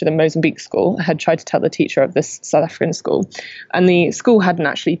 the teacher of the Mozambique school had tried to tell the teacher of this South African school. And the South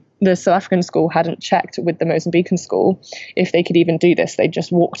African school hadn't checked with the Mozambican school if they could even do this. They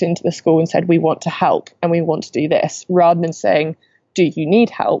just walked into the school and said, we want to help and we want to do this, rather than saying, do you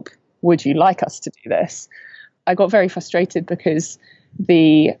need help? Would you like us to do this? I got very frustrated because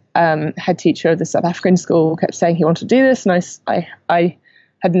the head teacher of the South African school kept saying he wanted to do this. And I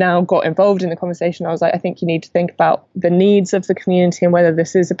had now got involved in the conversation. I was like, I think you need to think about the needs of the community and whether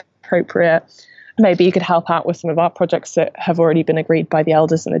this is appropriate. Maybe you could help out with some of our projects that have already been agreed by the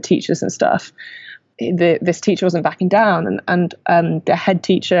elders and the teachers and stuff. This teacher wasn't backing down, and the head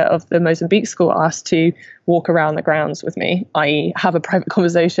teacher of the Mozambique school asked to walk around the grounds with me, i.e. have a private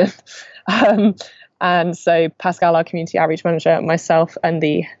conversation. And so Pascal, our community outreach manager, myself, and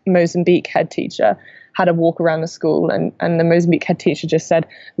the Mozambique head teacher had a walk around the school, and the Mozambique head teacher just said,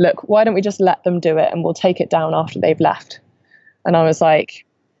 look, why don't we just let them do it and we'll take it down after they've left? And I was like,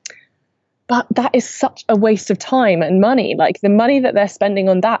 but that is such a waste of time and money. Like, the money that they're spending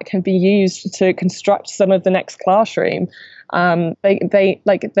on that can be used to construct some of the next classroom.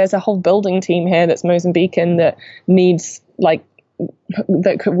 There's a whole building team here that's Mozambican that needs, like,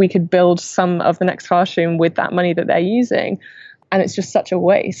 we could build some of the next classroom with that money that they're using. And it's just such a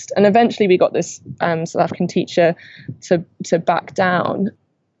waste. And eventually we got this South African teacher to back down.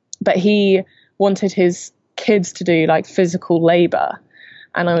 but he wanted his kids to do like physical labor.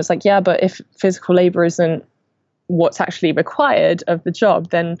 And I was like, yeah, but if physical labor isn't what's actually required of the job,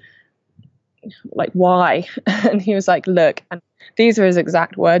 then like, why? And he was like, look, and these are his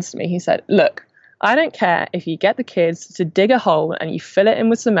exact words to me. He said, look, I don't care if you get the kids to dig a hole and you fill it in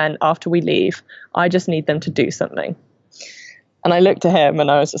with cement after we leave. I just need them to do something. And I looked at him and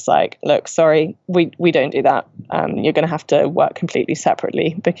I was just like, look, sorry, we don't do that. You're going to have to work completely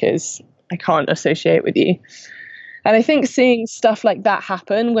separately because I can't associate with you. And I think seeing stuff like that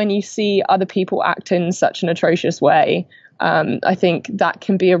happen when you see other people act in such an atrocious way, I think that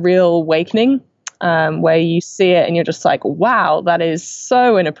can be a real awakening, where you see it and you're just like, wow, that is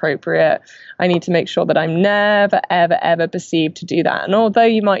so inappropriate. I need to make sure that I'm never, ever, ever perceived to do that. And although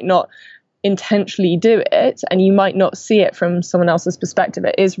you might not intentionally do it and you might not see it from someone else's perspective,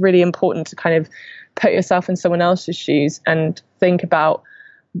 it is really important to kind of put yourself in someone else's shoes and think about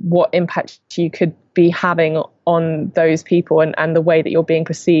what impact you could be having on those people and the way that you're being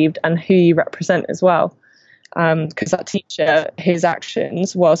perceived and who you represent as well. Because that teacher, his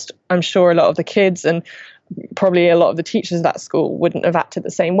actions, whilst I'm sure a lot of the kids and probably a lot of the teachers at that school wouldn't have acted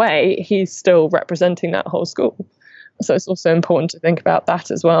the same way, he's still representing that whole school. So it's also important to think about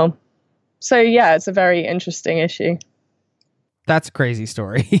that as well. So yeah, it's a very interesting issue. That's a crazy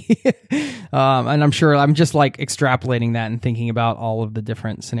story. And I'm sure I'm just like extrapolating that and thinking about all of the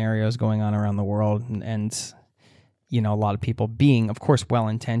different scenarios going on around the world and you know, a lot of people being, of course,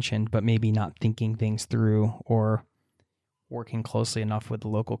 well-intentioned, but maybe not thinking things through or working closely enough with the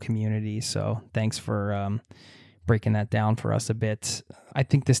local community. So thanks for breaking that down for us a bit. I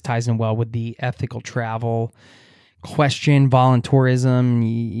think this ties in well with the ethical travel question, volunteerism.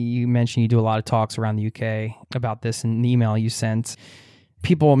 You mentioned you do a lot of talks around the UK about this in an email you sent.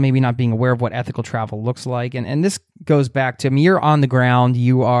 People maybe not being aware of what ethical travel looks like. And this goes back to, I mean, you're on the ground,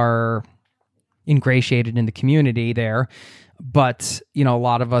 you are ingratiated in the community there, but, you know, a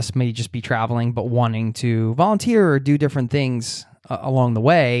lot of us may just be traveling, but wanting to volunteer or do different things along the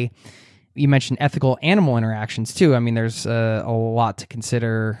way. You mentioned ethical animal interactions too. I mean, there's a lot to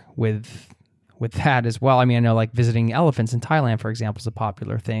consider with that as well. I mean, I know like visiting elephants in Thailand, for example, is a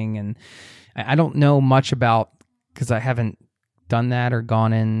popular thing. And I don't know much about, because I haven't done that or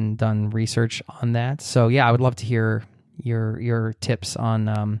gone and done research on that. So yeah, I would love to hear your tips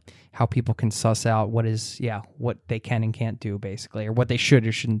on how people can suss out what they can and can't do basically, or what they should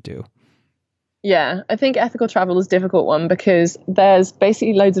or shouldn't do. Yeah, I think ethical travel is a difficult one because there's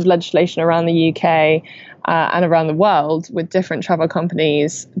basically loads of legislation around the UK and around the world with different travel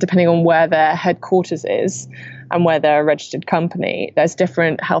companies, depending on where their headquarters is and where they're a registered company. There's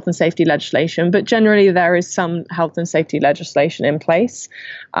different health and safety legislation, but generally there is some health and safety legislation in place.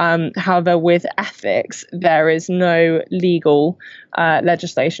 However, with ethics, there is no legal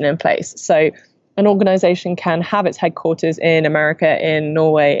legislation in place. So an organization can have its headquarters in America, in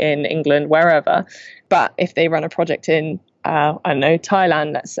Norway, in England, wherever. But if they run a project in, I don't know,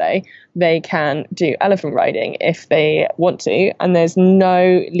 Thailand, let's say, they can do elephant riding if they want to. And there's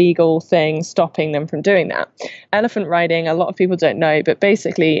no legal thing stopping them from doing that. Elephant riding, a lot of people don't know, but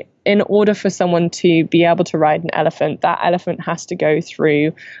basically, in order for someone to be able to ride an elephant, that elephant has to go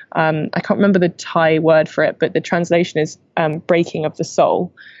through, I can't remember the Thai word for it, but the translation is breaking of the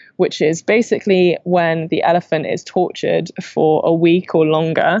soul, which is basically when the elephant is tortured for a week or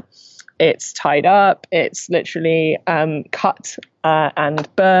longer. It's tied up, it's literally cut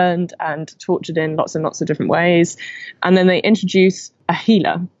and burned and tortured in lots and lots of different ways. And then they introduce a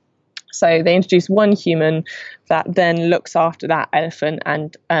healer. So they introduce one human that then looks after that elephant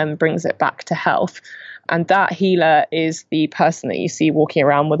and brings it back to health. And that healer is the person that you see walking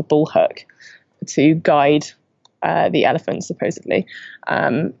around with a bull hook to guide the elephant, supposedly.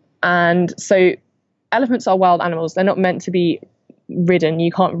 And so elephants are wild animals. They're not meant to be ridden.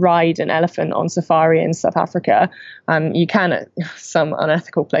 You can't ride an elephant on safari in South Africa. You can at some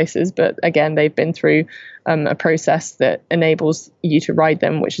unethical places, but again, they've been through a process that enables you to ride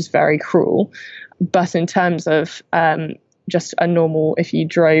them, which is very cruel. But in terms of just a normal, if you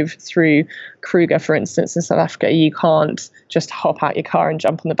drove through Kruger, for instance, in South Africa, you can't just hop out your car and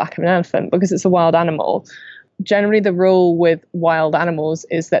jump on the back of an elephant because it's a wild animal. Generally, the rule with wild animals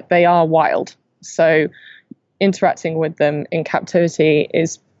is that they are wild. So interacting with them in captivity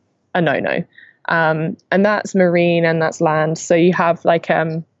is a no-no. And that's marine and that's land. So you have like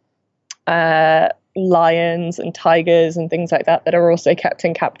lions and tigers and things like that are also kept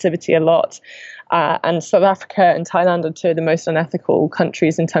in captivity a lot. And South Africa and Thailand are two of the most unethical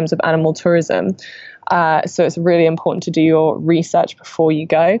countries in terms of animal tourism. So it's really important to do your research before you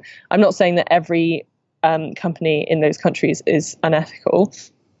go. I'm not saying that every company in those countries is unethical,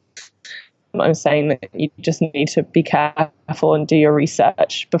 I'm saying that you just need to be careful and do your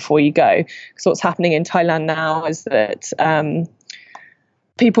research before you go. Because what's happening in Thailand now is that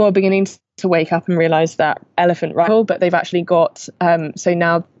people are beginning to wake up and realize that elephant riding, but they've actually got, so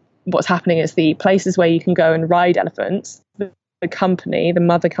now what's happening is the places where you can go and ride elephants, the company, the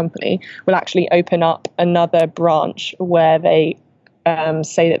mother company, will actually open up another branch where they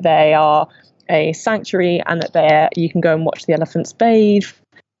say that they are a sanctuary and that you can go and watch the elephants bathe.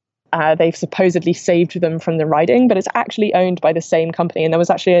 They've supposedly saved them from the riding, but it's actually owned by the same company. And there was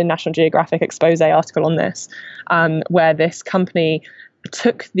actually a National Geographic expose article on this, where this company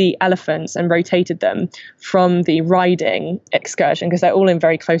took the elephants and rotated them from the riding excursion, because they're all in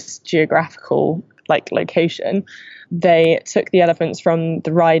very close geographical location. They took the elephants from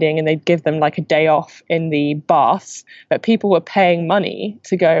the riding and they'd give them like a day off in the baths, but people were paying money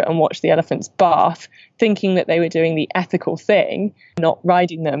to go and watch the elephants bath, thinking that they were doing the ethical thing, not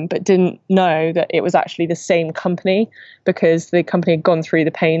riding them, but didn't know that it was actually the same company, because the company had gone through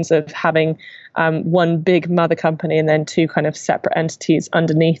the pains of having one big mother company and then two kind of separate entities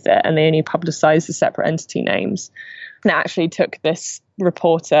underneath it, and they only publicized the separate entity names. And it actually took this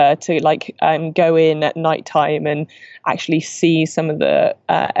reporter to go in at nighttime and actually see some of the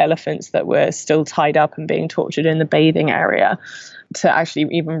elephants that were still tied up and being tortured in the bathing area to actually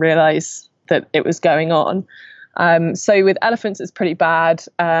even realize that it was going on. So with elephants, it's pretty bad.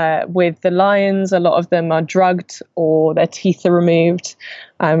 With the lions, a lot of them are drugged or their teeth are removed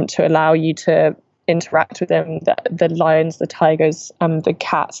to allow you to interact with them. The lions, the tigers, the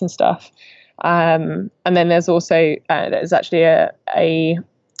cats and stuff. And then there's also there's actually a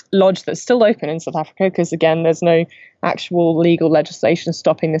lodge that's still open in South Africa, because again, there's no actual legal legislation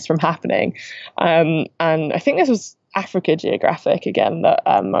stopping this from happening. And I think this was Africa Geographic again that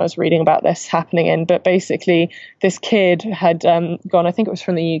I was reading about this happening in. But basically, this kid had gone, I think it was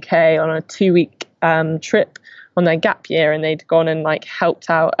from the UK, on a 2-week trip on their gap year, and they'd gone and helped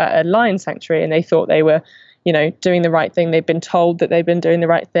out at a lion sanctuary, and they thought they were, doing the right thing. They'd been told that they'd been doing the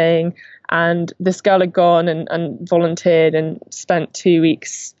right thing. And this girl had gone and volunteered and spent 2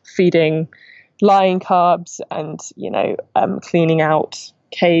 weeks feeding lion cubs and, cleaning out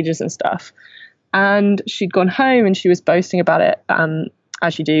cages and stuff. And she'd gone home and she was boasting about it,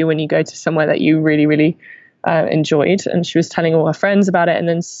 as you do when you go to somewhere that you really, really enjoyed. And she was telling all her friends about it. And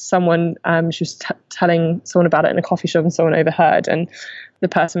then she was telling someone about it in a coffee shop, and someone overheard. And the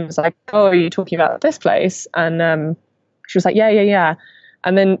person was like, "Oh, are you talking about this place?" And she was like, yeah.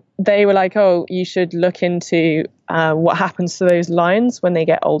 And then they were like, "Oh, you should look into what happens to those lions when they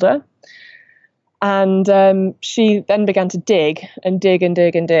get older." And she then began to dig. And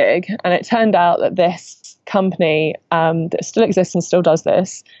it turned out that this company that still exists and still does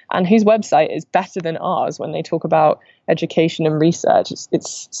this, and whose website is better than ours when they talk about education and research,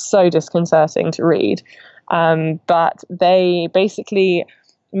 it's so disconcerting to read. But they basically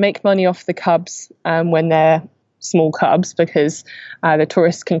make money off the cubs when they're small cubs, because the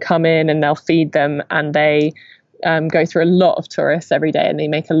tourists can come in and they'll feed them, and they go through a lot of tourists every day, and they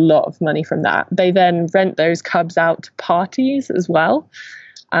make a lot of money from that. They then rent those cubs out to parties as well.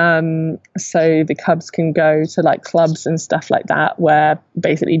 So the cubs can go to clubs and stuff like that, where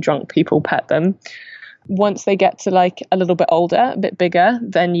basically drunk people pet them. Once they get to a little bit older, a bit bigger,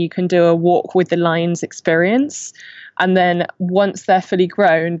 then you can do a walk with the lions experience. And then once they're fully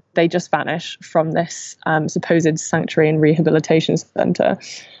grown, they just vanish from this supposed sanctuary and rehabilitation center.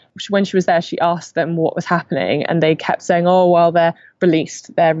 When she was there, she asked them what was happening, and they kept saying, "Oh, well, they're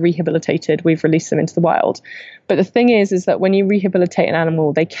released, they're rehabilitated, we've released them into the wild." But the thing is that when you rehabilitate an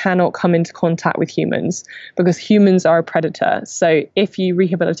animal, they cannot come into contact with humans, because humans are a predator. So if you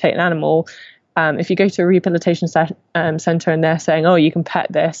rehabilitate an animal, if you go to a rehabilitation center and they're saying, "Oh, you can pet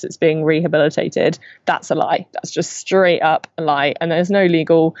this, it's being rehabilitated," that's a lie. That's just straight up a lie. And there's no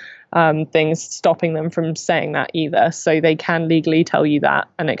legal things stopping them from saying that either. So they can legally tell you that,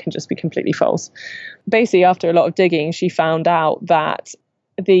 and it can just be completely false. Basically, after a lot of digging, she found out that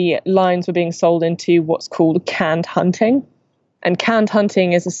the lions were being sold into what's called canned hunting. And canned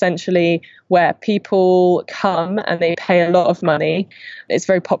hunting is essentially where people come and they pay a lot of money. It's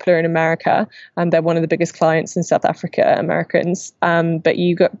very popular in America, and they're one of the biggest clients in South Africa, Americans. But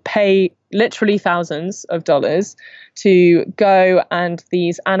you pay literally thousands of dollars to go, and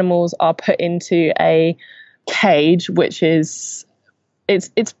these animals are put into a cage, which is it's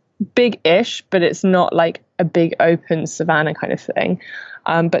big-ish, but it's not like a big open savanna kind of thing.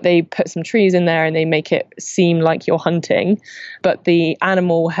 But they put some trees in there and they make it seem like you're hunting. But the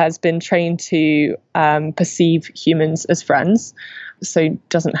animal has been trained to perceive humans as friends. so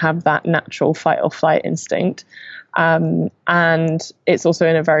doesn't have that natural fight or flight instinct. And it's also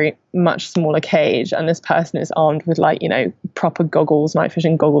in a very much smaller cage, and this person is armed with proper goggles, night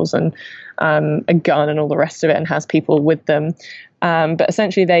vision goggles, and a gun and all the rest of it, and has people with them. But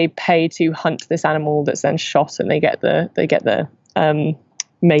essentially they pay to hunt this animal that's then shot, and they get the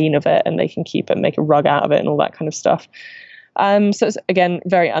mane of it, and they can keep it, make a rug out of it, and all that kind of stuff. So it's, again,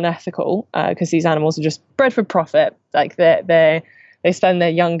 very unethical, because these animals are just bred for profit. Like they spend their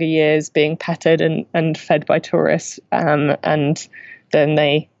younger years being petted and fed by tourists, and then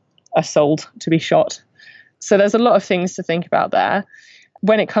they are sold to be shot. So there's a lot of things to think about there.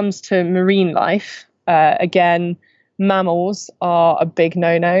 When it comes to marine life, again, mammals are a big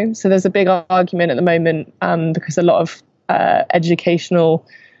no-no. So there's a big argument at the moment, because a lot of educational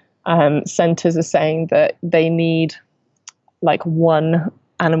centres are saying that they need one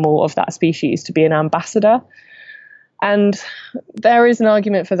animal of that species to be an ambassador. And there is an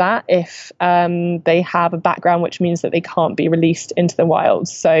argument for that if they have a background which means that they can't be released into the wild.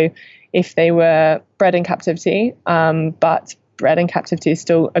 So if they were bred in captivity, but bred in captivity is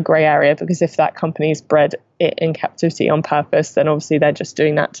still a grey area, because if that company's bred it in captivity on purpose, then obviously they're just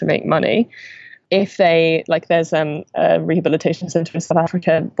doing that to make money. If they, there's a rehabilitation centre in South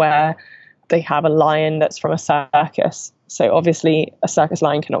Africa where they have a lion that's from a circus. So obviously a circus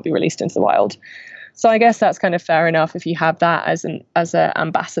lion cannot be released into the wild. So I guess that's kind of fair enough if you have that as an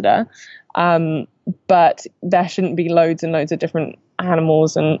ambassador. But there shouldn't be loads and loads of different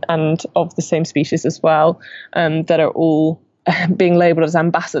animals and of the same species as well, that are all being labelled as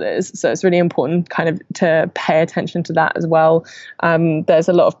ambassadors. So it's really important kind of to pay attention to that as well. There's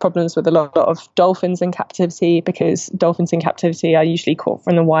a lot of problems with a lot of dolphins in captivity, because dolphins in captivity are usually caught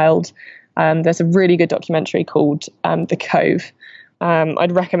from the wild. There's a really good documentary called The Cove.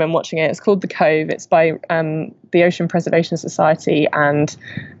 I'd recommend watching it. It's called The Cove. It's by the Ocean Preservation Society and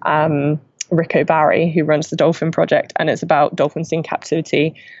Rico Barry, who runs the Dolphin Project. And it's about dolphins in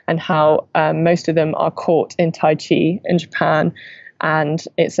captivity and how most of them are caught in Taichi in Japan. And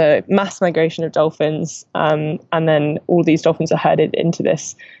it's a mass migration of dolphins. And then all these dolphins are herded into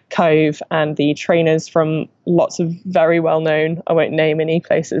this cove. And the trainers from lots of very well-known, I won't name any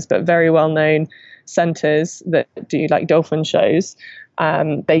places, but very well-known centres that do dolphin shows,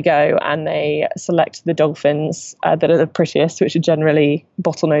 they go and they select the dolphins that are the prettiest, which are generally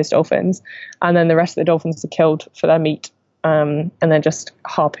bottlenose dolphins, and then the rest of the dolphins are killed for their meat, and then just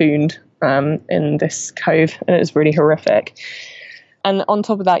harpooned in this cove, and it's really horrific. And on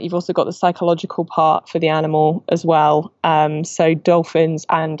top of that, you've also got the psychological part for the animal as well. So dolphins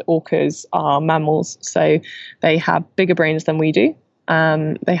and orcas are mammals, so they have bigger brains than we do.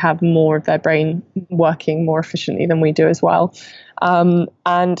 They have more of their brain working more efficiently than we do as well.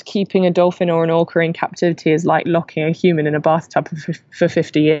 And keeping a dolphin or an orca in captivity is like locking a human in a bathtub for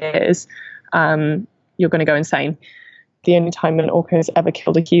 50 years. You're going to go insane. The only time an orca has ever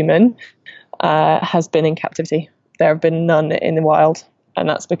killed a human has been in captivity. There have been none in the wild, and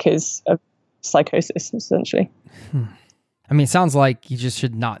that's because of psychosis, essentially. I mean, it sounds like you just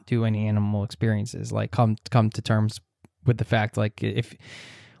should not do any animal experiences. Come to terms with the fact, if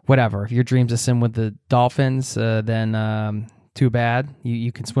your dream's a swim with the dolphins, then too bad.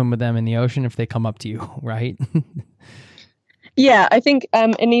 You can swim with them in the ocean if they come up to you, right? Yeah, I think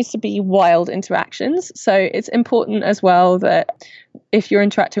it needs to be wild interactions. So it's important as well that if you're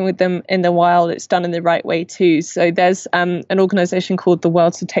interacting with them in the wild, it's done in the right way too. So there's an organization called the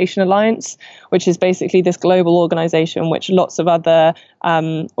World Cetacean Alliance, which is basically this global organization which lots of other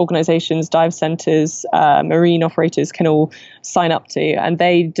organizations, dive centers, marine operators can all sign up to. And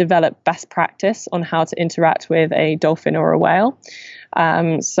they develop best practice on how to interact with a dolphin or a whale.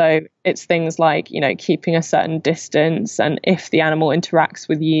 So it's things like, keeping a certain distance, and if the animal interacts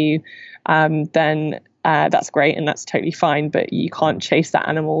with you, then that's great and that's totally fine, but you can't chase that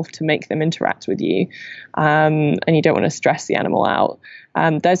animal to make them interact with you, and you don't want to stress the animal out.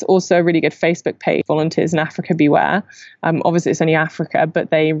 There's also a really good Facebook page, Volunteers in Africa Beware. Obviously it's only Africa, but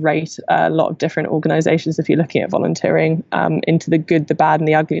they rate a lot of different organizations if you're looking at volunteering, into the good, the bad and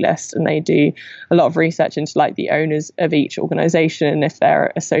the ugly list, and they do a lot of research into the owners of each organization and if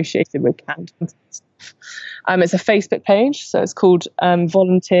they're associated with candidates. It's a Facebook page, so it's called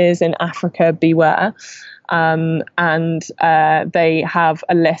Volunteers in Africa Beware. and they have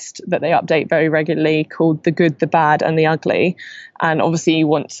a list that they update very regularly called the good, the bad, and the ugly. And obviously you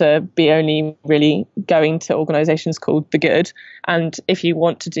want to be only really going to organizations called the good. And if you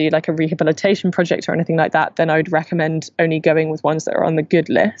want to do like a rehabilitation project or anything like that, then I would recommend only going with ones that are on the good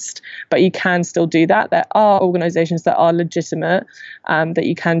list. But you can still do that. There are organizations that are legitimate that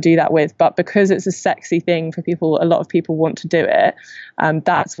you can do that with. But because it's a sexy thing for people, a lot of people want to do it.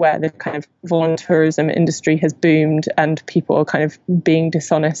 That's where the kind of volunteerism industry has boomed, and people are kind of being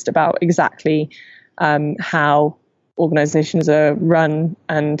dishonest about exactly how organizations are run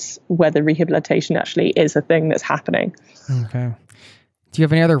and whether rehabilitation actually is a thing that's happening. Okay. Do you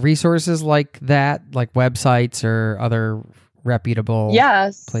have any other resources like that, like websites or other reputable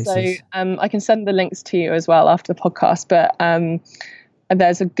places? So I can send the links to you as well after the podcast, but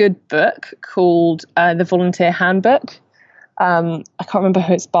there's a good book called The Volunteer Handbook. I can't remember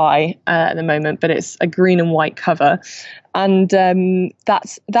who it's by at the moment, but it's a green and white cover. And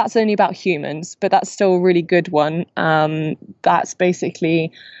that's only about humans, but that's still a really good one. That's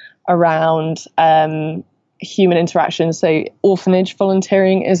basically around human interaction. So orphanage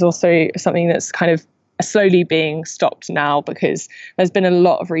volunteering is also something that's kind of slowly being stopped now, because there's been a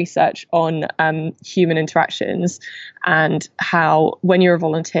lot of research on human interactions and how when you're a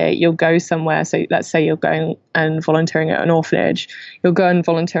volunteer, you'll go somewhere. So let's say you're going and volunteering at an orphanage. You'll go and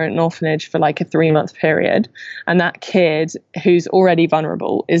volunteer at an orphanage for like a 3-month period. And that kid who's already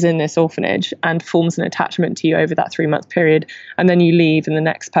vulnerable is in this orphanage and forms an attachment to you over that 3-month period. And then you leave and the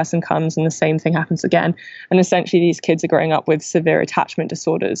next person comes and the same thing happens again. And essentially these kids are growing up with severe attachment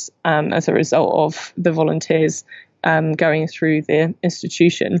disorders as a result of the volunteers going through the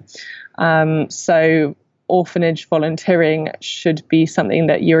institution. So orphanage volunteering should be something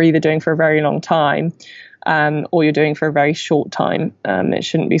that you're either doing for a very long time or you're doing for a very short time. It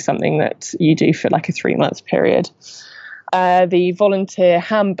shouldn't be something that you do for like a 3-month period. The volunteer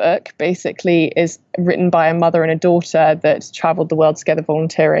handbook basically is written by a mother and a daughter that traveled the world together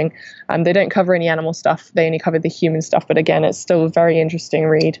volunteering. They don't cover any animal stuff. They only cover the human stuff. But again, it's still a very interesting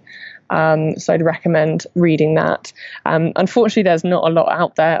read. So I'd recommend reading that. Unfortunately, there's not a lot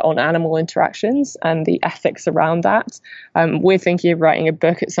out there on animal interactions and the ethics around that. We're thinking of writing a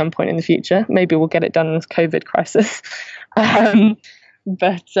book at some point in the future. Maybe we'll get it done in this COVID crisis.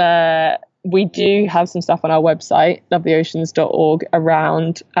 But we do have some stuff on our website, lovetheoceans.org,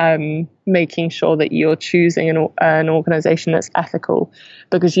 around making sure that you're choosing an organization that's ethical,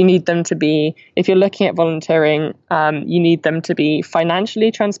 because you need them to be, if you're looking at volunteering, you need them to be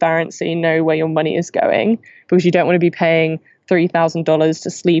financially transparent so you know where your money is going, because you don't want to be paying $3,000 to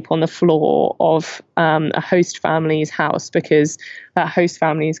sleep on the floor of a host family's house, because that host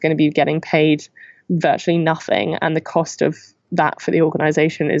family is going to be getting paid virtually nothing, and the cost of that for the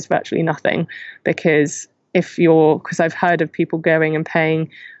organization is virtually nothing. Because I've heard of people going and paying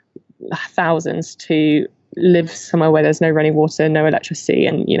thousands to live somewhere where there's no running water, no electricity,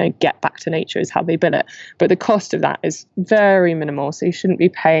 and get back to nature is how they bill it. But the cost of that is very minimal, so you shouldn't be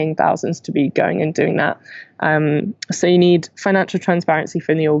paying thousands to be going and doing that. So you need financial transparency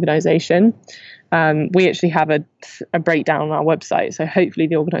from the organization. We actually have a breakdown on our website, so hopefully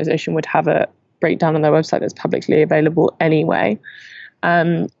the organization would have a breakdown on their website that's publicly available anyway.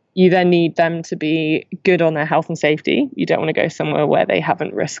 You then need them to be good on their health and safety. You don't want to go somewhere where they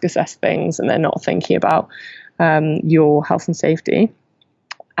haven't risk assessed things and they're not thinking about your health and safety.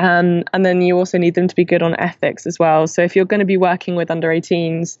 And then you also need them to be good on ethics as well. So if you're going to be working with under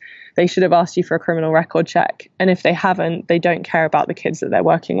 18s, they should have asked you for a criminal record check. And if they haven't, they don't care about the kids that they're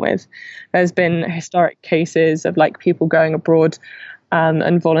working with. There's been historic cases of like people going abroad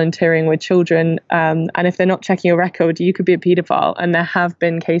and volunteering with children. And if they're not checking your record, you could be a paedophile. And there have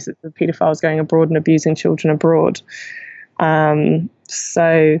been cases of paedophiles going abroad and abusing children abroad.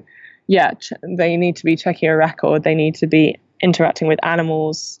 So yeah, they need to be checking your record. They need to be interacting with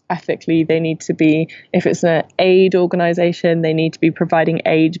animals ethically. They need to be, if it's an aid organization, they need to be providing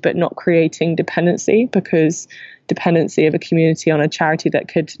aid, but not creating dependency, because dependency of a community on a charity that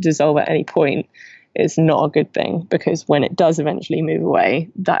could dissolve at any point is not a good thing, because when it does eventually move away,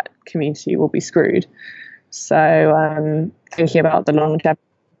 that community will be screwed. So thinking about the longevity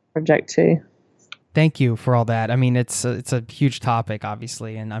project too. Thank you for all that. I mean, it's a huge topic,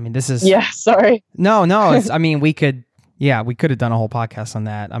 obviously, and I mean, this is sorry. No, it's, I mean, we could have done a whole podcast on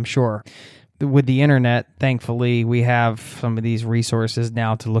that, I'm sure. With the internet, thankfully, we have some of these resources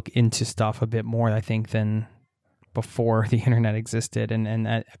now to look into stuff a bit more, I think, than before the internet existed.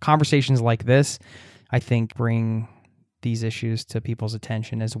 And conversations like this, I think, bring these issues to people's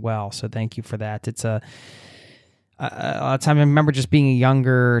attention as well. So thank you for that. It's a lot of time, I remember just being a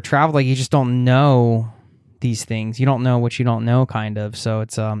younger traveler, you just don't know these things. You don't know what you don't know, kind of. So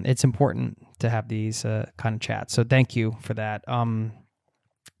it's important to have these kind of chats. So thank you for that.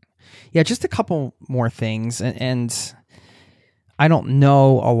 Yeah, just a couple more things, and I don't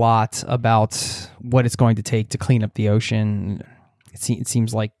know a lot about what it's going to take to clean up the ocean. It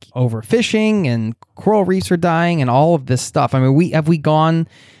seems like overfishing and coral reefs are dying and all of this stuff. I mean, have we gone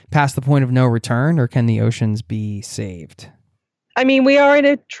past the point of no return, or can the oceans be saved? I mean, we are in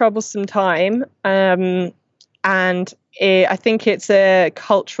a troublesome time, and I think it's a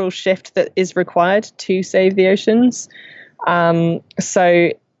cultural shift that is required to save the oceans.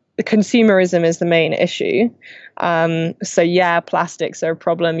 So consumerism is the main issue. So yeah, plastics are a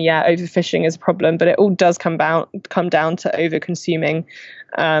problem. Yeah, overfishing is a problem, but it all does come down to over-consuming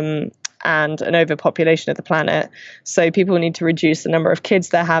and an overpopulation of the planet. So people need to reduce the number of kids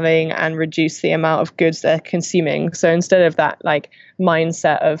they're having and reduce the amount of goods they're consuming. So instead of that like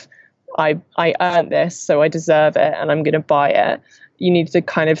mindset of I earned this, so I deserve it and I'm going to buy it, you need to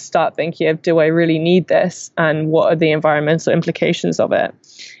kind of start thinking of, do I really need this? And what are the environmental implications of it?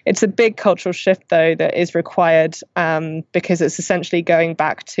 It's a big cultural shift, though, that is required because it's essentially going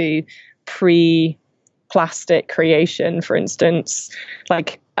back to pre-plastic creation, for instance,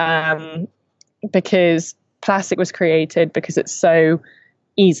 because plastic was created because it's so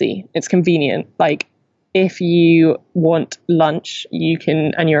easy, it's convenient. Like if you want lunch,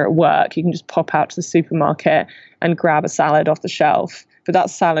 and you're at work, you can just pop out to the supermarket and grab a salad off the shelf. But that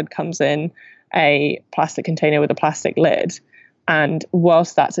salad comes in a plastic container with a plastic lid. And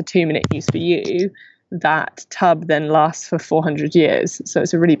whilst that's a 2-minute use for you, that tub then lasts for 400 years. So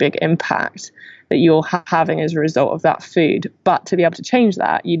it's a really big impact that you're having as a result of that food. But to be able to change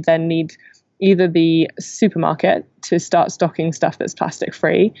that, you then need either the supermarket to start stocking stuff that's plastic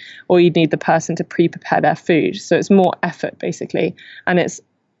free, or you need the person to pre-prepare their food. So it's more effort, basically. And it's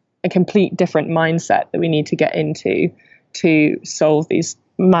a complete different mindset that we need to get into to solve these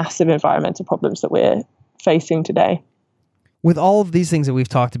massive environmental problems that we're facing today. With all of these things that we've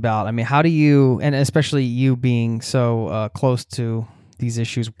talked about, I mean, how do you, and especially you being so close to these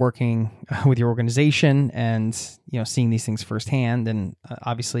issues, working with your organization and, seeing these things firsthand, and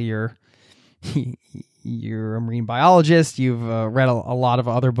obviously you're a marine biologist, you've read a lot of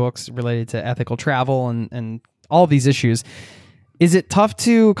other books related to ethical travel and all of these issues. Is it tough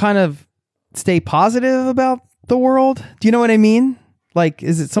to kind of stay positive about the world? Do you know what I mean? Like,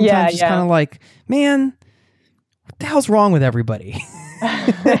 is it sometimes just kind of like, man, what the hell's wrong with everybody?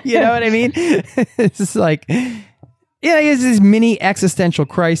 You know what I mean? It's just like, it's these mini existential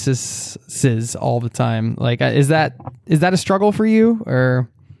crises all the time. Like, is that a struggle for you, or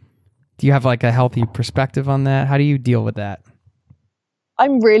do you have like a healthy perspective on that? How do you deal with that?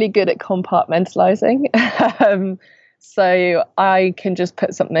 I'm really good at compartmentalizing. So I can just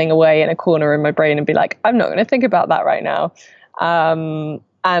put something away in a corner in my brain and be like, I'm not going to think about that right now.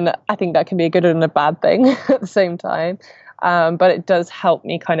 And I think that can be a good and a bad thing at the same time. But it does help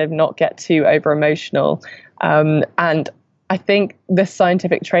me kind of not get too over emotional. And I think the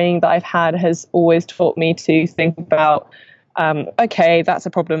scientific training that I've had has always taught me to think about, okay, that's a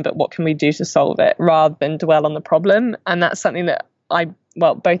problem, but what can we do to solve it, rather than dwell on the problem. And that's something that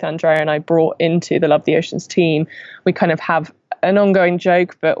both Andrea and I brought into the Love the Oceans team. We kind of have an ongoing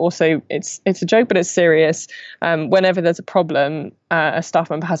joke, but also it's a joke, but it's serious. Whenever there's a problem, a staff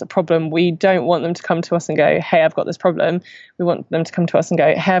member has a problem, we don't want them to come to us and go, hey, I've got this problem. We want them to come to us and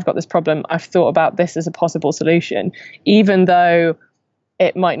go, hey, I've got this problem. I've thought about this as a possible solution. Even though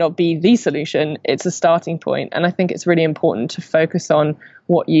it might not be the solution, it's a starting point. And I think it's really important to focus on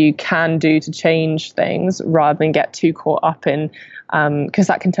what you can do to change things rather than get too caught up in, because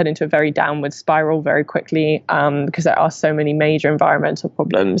that can turn into a very downward spiral very quickly, because there are so many major environmental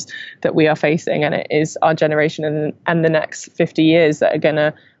problems that we are facing. And it is our generation and the next 50 years that are going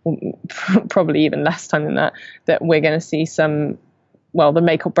to, probably even less time than that we're going to see the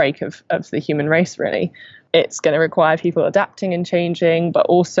make or break of the human race, really. It's going to require people adapting and changing, but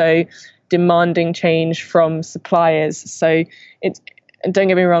also demanding change from suppliers. So don't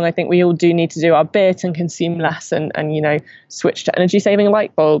get me wrong, I think we all do need to do our bit and consume less and switch to energy saving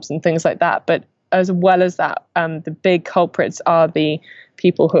light bulbs and things like that. But as well as that, the big culprits are the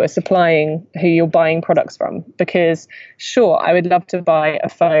people who are supplying, who you're buying products from. Because sure, I would love to buy a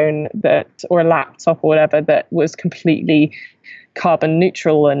phone or a laptop or whatever that was completely carbon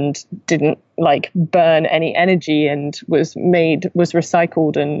neutral and didn't burn any energy and was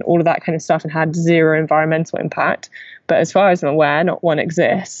recycled and all of that kind of stuff and had zero environmental impact. But as far as I'm aware, not one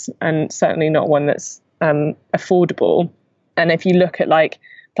exists, and certainly not one that's affordable. And if you look at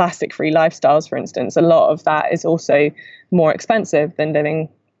plastic free lifestyles, for instance, a lot of that is also more expensive than living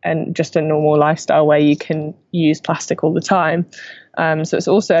and just a normal lifestyle where you can use plastic all the time. So it's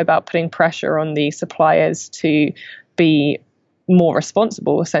also about putting pressure on the suppliers to be more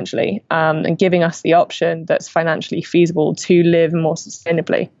responsible, essentially, and giving us the option that's financially feasible to live more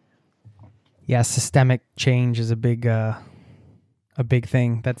sustainably. Yeah, systemic change is a big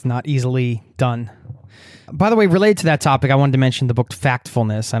thing that's not easily done. By the way, related to that topic, I wanted to mention the book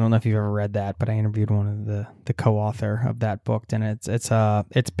Factfulness. I don't know if you've ever read that, but I interviewed one of the co-author of that book, and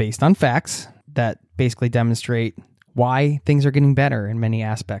it's based on facts that basically demonstrate why things are getting better in many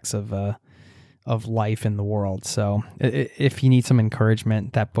aspects of life in the world. So if you need some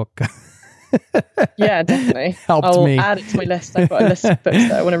encouragement, that book yeah, definitely I'll add it to my list. I've got a list of books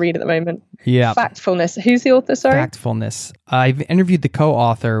that I want to read at the moment. Yeah. Factfulness. Who's the author, sorry? Factfulness. I've interviewed the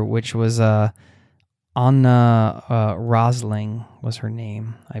co-author, which was Anna Rosling was her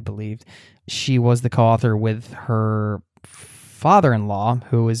name, I believe. She was the co-author with her father-in-law,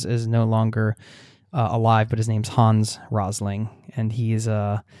 who is no longer alive, but his name's Hans Rosling, and he is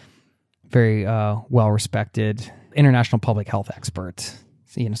a very well-respected international public health expert.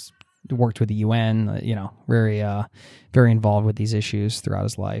 Worked with the UN, very very involved with these issues throughout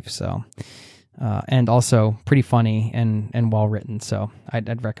his life. So, and also pretty funny and well written. So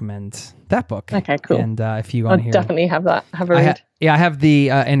I'd recommend that book. Okay, cool. And if you want to hear, definitely have a read. I have the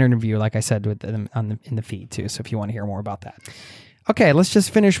interview, like I said, with them in the feed too. So if you want to hear more about that. Okay, let's just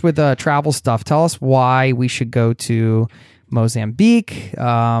finish with travel stuff. Tell us why we should go to Mozambique.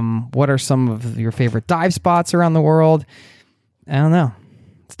 What are some of your favorite dive spots around the world? I don't know.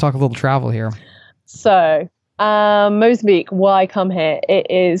 Let's talk a little travel here. So, Mozambique, why come here? It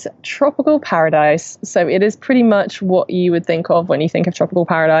is tropical paradise. So it is pretty much what you would think of when you think of tropical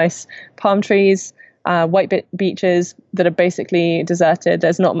paradise. Palm trees, white beaches that are basically deserted.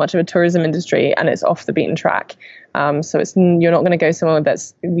 There's not much of a tourism industry, and it's off the beaten track. So you're not going to go somewhere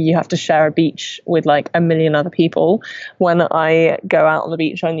you have to share a beach with like a million other people. When I go out on the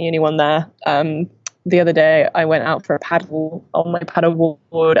beach, I'm the only one there. The other day, I went out for a paddle on my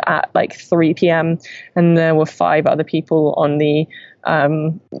paddleboard at like 3 p.m. and there were 5 other people on the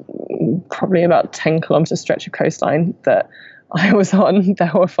probably about 10-kilometer stretch of coastline that I was on.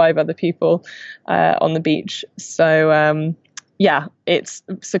 There were 5 other people on the beach. So yeah, it's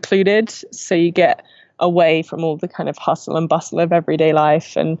secluded. So you get away from all the kind of hustle and bustle of everyday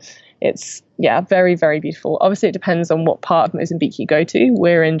life, and it's very, very beautiful. Obviously, it depends on what part of Mozambique you go to.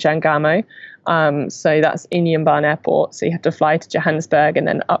 We're in Jangamo. So that's Inhambane Airport. So you have to fly to Johannesburg and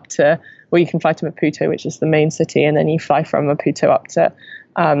then you can fly to Maputo, which is the main city, and then you fly from Maputo up to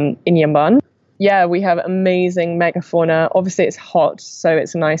Inhambane. Yeah, we have amazing megafauna. Obviously, it's hot, so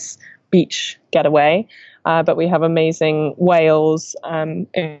it's a nice beach getaway. But we have amazing whales,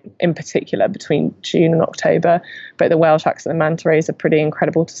 in particular between June and October. But the whale sharks and the manta rays are pretty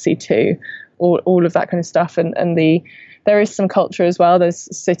incredible to see too. All of that kind of stuff, and there is some culture as well.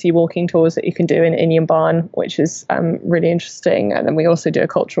 There's city walking tours that you can do in Inhambane, which is really interesting. And then we also do a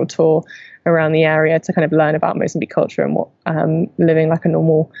cultural tour around the area to kind of learn about Mozambique culture and what living like a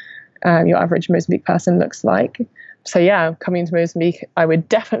normal, your average Mozambique person looks like. So yeah, coming to Mozambique, I would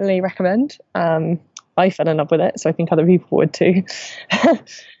definitely recommend. I fell in love with it, so I think other people would too.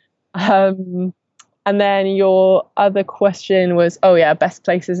 And then your other question was, best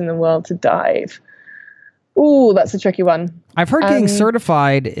places in the world to dive. Ooh, that's a tricky one. I've heard getting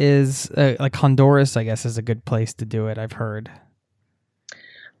certified is like Honduras, I guess, is a good place to do it. I've heard.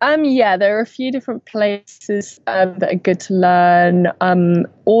 There are a few different places that are good to learn.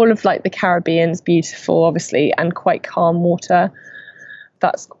 All of like the Caribbean's beautiful, obviously, and quite calm water.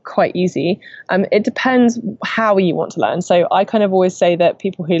 That's quite easy. It depends how you want to learn. So I kind of always say that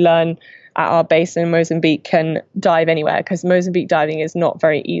people who learn at our base in Mozambique can dive anywhere, because Mozambique diving is not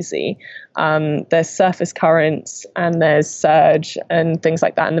very easy. There's surface currents and there's surge and things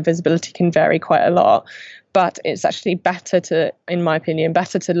like that, and the visibility can vary quite a lot. But it's actually in my opinion,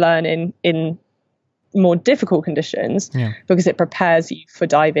 better to learn in more difficult conditions, because it prepares you for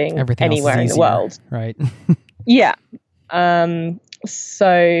diving anywhere in the world. Right. Yeah.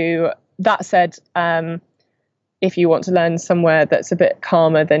 So that said, if you want to learn somewhere that's a bit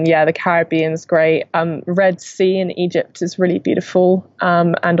calmer, then the Caribbean's great. Red Sea in Egypt is really beautiful.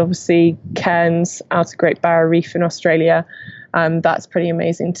 And obviously Cairns out of Great Barrier Reef in Australia. That's pretty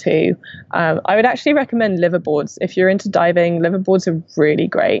amazing too. I would actually recommend liverboards. If you're into diving, liverboards are really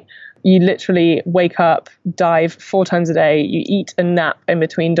great. You literally wake up, dive 4 times a day. You eat and nap in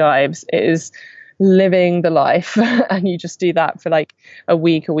between dives. It is living the life, and you just do that for like a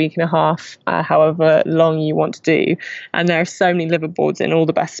week and a half, however long you want to do. And there are so many liverboards in all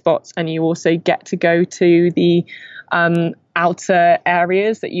the best spots, and you also get to go to the outer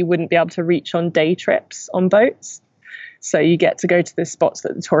areas that you wouldn't be able to reach on day trips on boats. So you get to go to the spots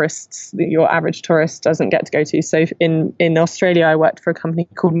that your average tourist doesn't get to go to. So in Australia, I worked for a company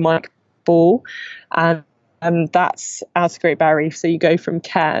called Mike Ball, and that's out of Great Barrier Reef. So you go from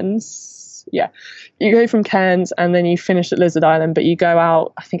Cairns, and then you finish at Lizard Island, but you go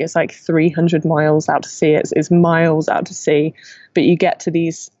out, I think it's like 300 miles out to sea. It's miles out to sea, but you get to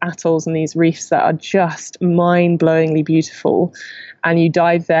these atolls and these reefs that are just mind-blowingly beautiful. And you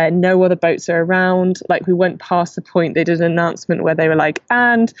dive there, no other boats are around. Like, we went past the point, they did an announcement where they were like,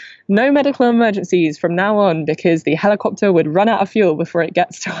 and no medical emergencies from now on, because the helicopter would run out of fuel before it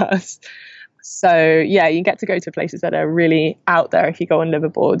gets to us. So yeah, you get to go to places that are really out there if you go on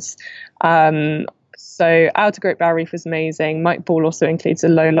liveaboards. So Outer Great Barrier Reef was amazing. Mike Ball also includes a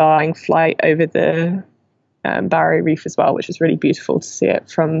low-lying flight over the Barrier Reef as well, which is really beautiful to see it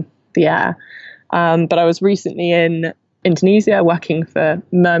from the air. But I was recently in Indonesia working for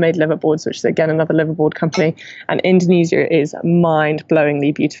Mermaid Liveaboards, which is again another liveaboard company, and Indonesia is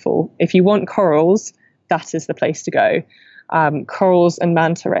mind-blowingly beautiful. If you want corals, that is the place to go. Corals and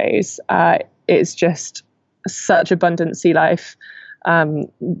manta rays. It's just such abundant sea life.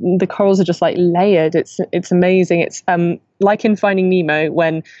 The corals are just like layered. It's amazing. It's like in Finding Nemo,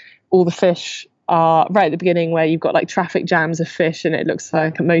 when all the fish are right at the beginning, where you've got like traffic jams of fish and it looks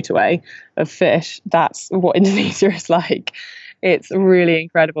like a motorway of fish. That's what Indonesia is like. It's really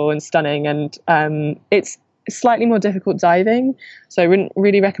incredible and stunning, and it's slightly more difficult diving, so I wouldn't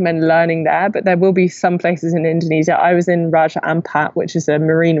really recommend learning there, but there will be some places in Indonesia. I was in Raja Ampat, which is a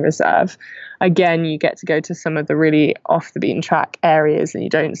marine reserve. Again, you get to go to some of the really off the beaten track areas, and you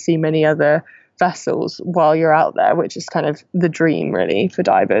don't see many other vessels while you're out there, which is kind of the dream really for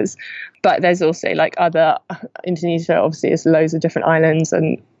divers. But there's also like Indonesia obviously is loads of different islands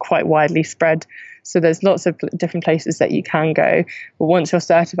and quite widely spread. So there's lots of different places that you can go. But once you're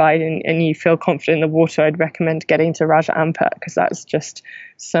certified and you feel confident in the water, I'd recommend getting to Raja Ampat, because that's just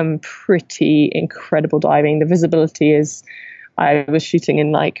some pretty incredible diving. The visibility is, I was shooting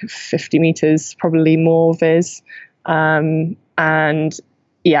in like 50 meters, probably more viz. And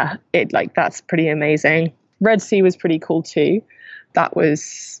yeah, that's pretty amazing. Red Sea was pretty cool too. That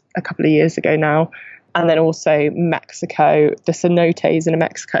was a couple of years ago now. And then also Mexico, the cenotes in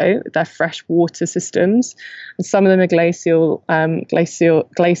Mexico, they're freshwater systems. And some of them are glaciers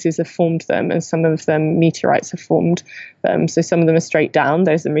have formed them, and some of them meteorites have formed them. So some of them are straight down,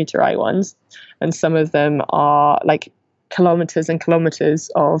 those are meteorite ones. And some of them are like kilometers and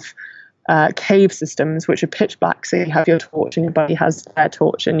kilometers of cave systems, which are pitch black. So you have your torch and your buddy has their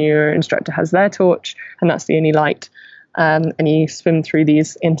torch and your instructor has their torch, and that's the only light. And you swim through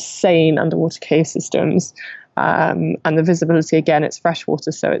these insane underwater cave systems. And the visibility, again, it's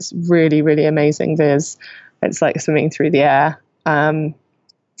freshwater, so it's really, really amazing viz. It's like swimming through the air.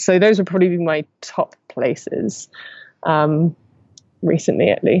 So those would probably be my top places, recently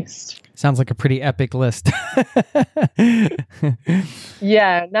at least. Sounds like a pretty epic list.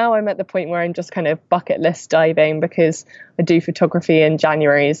 Yeah, now I'm at the point where I'm just kind of bucket list diving, because I do photography in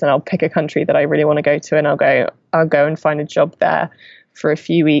Januaries, and I'll pick a country that I really want to go to, and I'll go and find a job there for a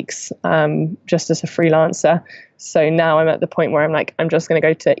few weeks, just as a freelancer. So now I'm at the point where I'm like, I'm just going to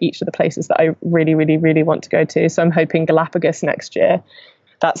go to each of the places that I really, really, really want to go to. So I'm hoping Galapagos next year.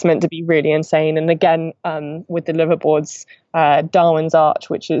 That's meant to be really insane. And again, with the liveaboards, Darwin's Arch,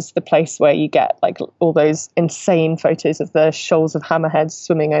 which is the place where you get like all those insane photos of the shoals of hammerheads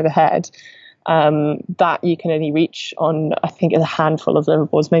swimming overhead, that you can only reach on, I think, a handful of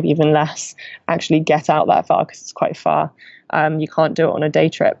liveaboards, maybe even less, actually get out that far, because it's quite far. You can't do it on a day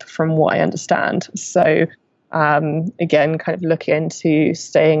trip, from what I understand. So again, kind of look into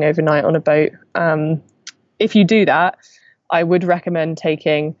staying overnight on a boat. If you do that, I would recommend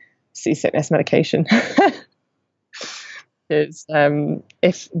taking seasickness medication. Because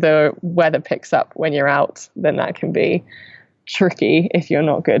if the weather picks up when you're out, then that can be tricky if you're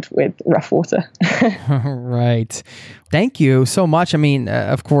not good with rough water. Right. Thank you so much. I mean,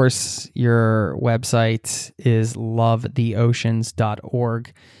 of course, your website is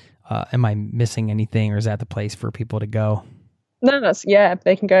lovetheoceans.org. Am I missing anything, or is that the place for people to go? No,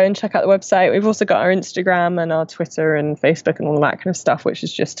 they can go and check out the website. We've also got our Instagram and our Twitter and Facebook and all that kind of stuff, which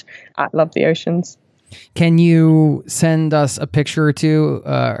is just at Love the Oceans. Can you send us a picture or two,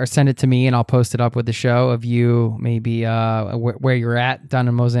 or send it to me and I'll post it up with the show of you, maybe where you're at down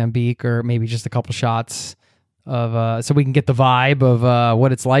in Mozambique, or maybe just a couple shots of, so we can get the vibe of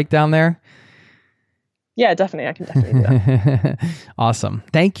what it's like down there? Yeah, definitely. I can definitely do that. Awesome.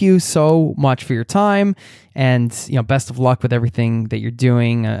 Thank you so much for your time, and best of luck with everything that you're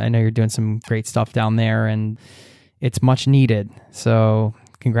doing. I know you're doing some great stuff down there, and it's much needed. So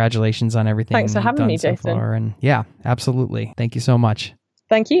congratulations on everything. Thanks for you've having done me, so Jason. far. And yeah, absolutely. Thank you so much.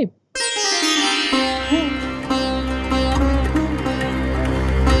 Thank you.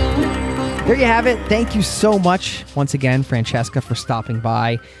 There you have it. Thank you so much once again, Francesca, for stopping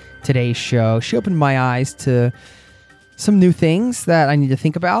by today's show. She opened my eyes to some new things that I need to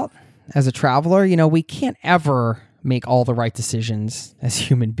think about as a traveler. You know, we can't ever make all the right decisions as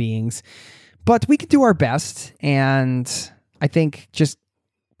human beings, but we can do our best. And I think just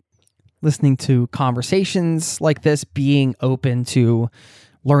listening to conversations like this, being open to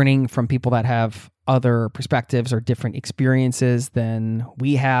learning from people that have other perspectives or different experiences than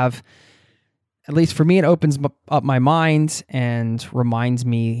we have, at least for me, it opens up my mind and reminds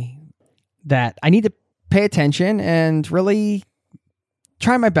me that I need to pay attention and really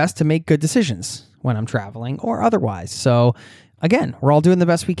try my best to make good decisions when I'm traveling or otherwise. So again, we're all doing the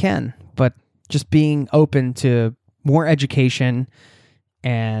best we can, but just being open to more education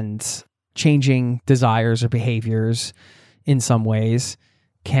and changing desires or behaviors in some ways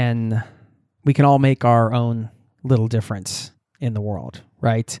we can all make our own little difference in the world,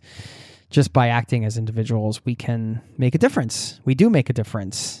 right? Just by acting as individuals, we can make a difference. We do make a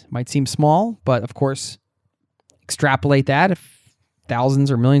difference. Might seem small, but of course, extrapolate that. If thousands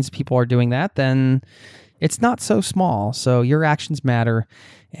or millions of people are doing that, then it's not so small. So your actions matter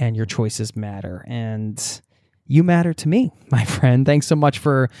and your choices matter. And you matter to me, my friend. Thanks so much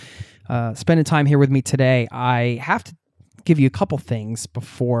for spending time here with me today. I have to give you a couple things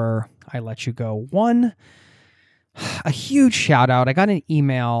before I let you go. One, a huge shout out. I got an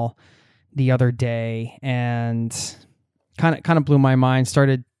email the other day and kind of blew my mind,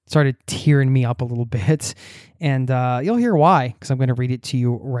 started tearing me up a little bit. And you'll hear why, because I'm going to read it to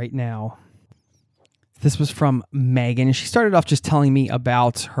you right now. This was from Megan. She started off just telling me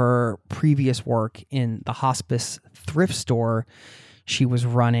about her previous work in the hospice thrift store she was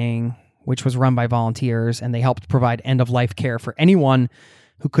running, which was run by volunteers, and they helped provide end-of-life care for anyone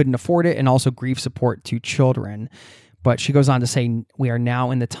who couldn't afford it and also grief support to children. But she goes on to say, we are now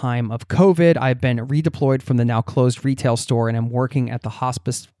in the time of COVID. I've been redeployed from the now closed retail store and I'm working at the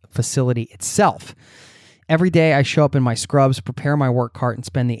hospice facility itself. Every day I show up in my scrubs, prepare my work cart, and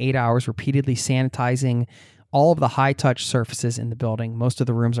spend the 8 hours repeatedly sanitizing all of the high-touch surfaces in the building. Most of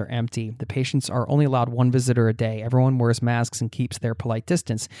the rooms are empty. The patients are only allowed one visitor a day. Everyone wears masks and keeps their polite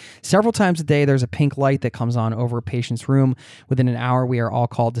distance. Several times a day, there's a pink light that comes on over a patient's room. Within an hour, we are all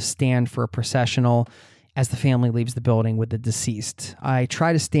called to stand for a processional as the family leaves the building with the deceased. I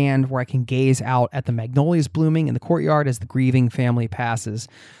try to stand where I can gaze out at the magnolias blooming in the courtyard as the grieving family passes.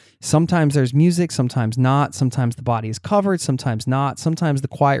 Sometimes there's music, sometimes not. Sometimes the body is covered, sometimes not. Sometimes the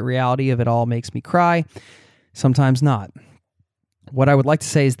quiet reality of it all makes me cry. Sometimes not. What I would like to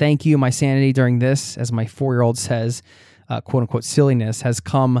say is thank you. My sanity during this, as my 4-year-old says, quote unquote silliness, has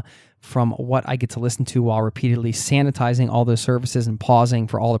come from what I get to listen to while repeatedly sanitizing all those services and pausing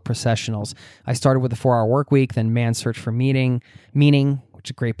for all the processionals. I started with a 4-hour work week, then Man's Search for Meaning, which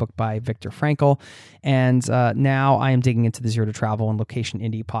is a great book by Viktor Frankl. And now I am digging into the Zero to Travel and Location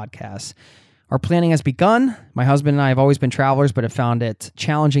Indie podcasts. Our planning has begun. My husband and I have always been travelers, but have found it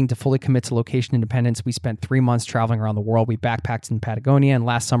challenging to fully commit to location independence. We spent 3 months traveling around the world. We backpacked in Patagonia, and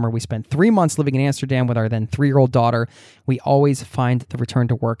last summer we spent 3 months living in Amsterdam with our then 3-year-old daughter. We always find the return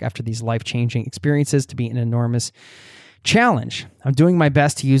to work after these life-changing experiences to be an enormous challenge. I'm doing my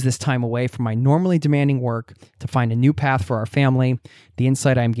best to use this time away from my normally demanding work to find a new path for our family. The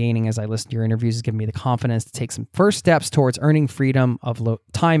insight I'm gaining as I listen to your interviews is giving me the confidence to take some first steps towards earning freedom of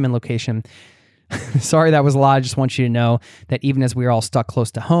time and location. Sorry, that was a lot. I just want you to know that even as we are all stuck close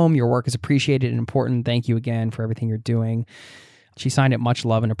to home, your work is appreciated and important. Thank you again for everything you're doing. She signed it, much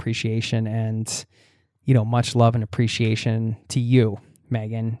love and appreciation. And, much love and appreciation to you,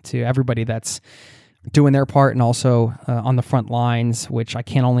 Megan, to everybody that's doing their part and also on the front lines, which I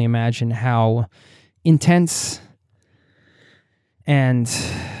can't only imagine how intense and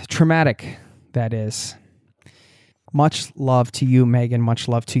traumatic that is. Much love to you, Megan. Much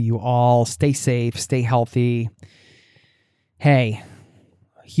love to you all. Stay safe. Stay healthy. Hey,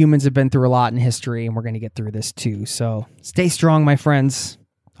 humans have been through a lot in history, and we're going to get through this too. So stay strong, my friends.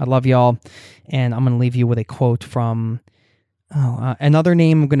 I love y'all. And I'm going to leave you with a quote from another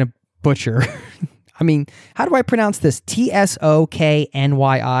name I'm going to butcher. I mean, how do I pronounce this? Tsoknyi?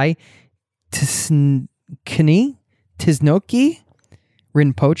 Tiznoki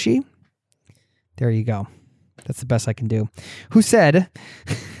Rinpoche? There you go. That's the best I can do. Who said,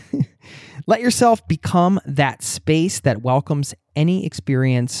 let yourself become that space that welcomes any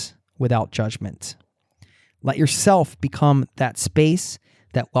experience without judgment. Let yourself become that space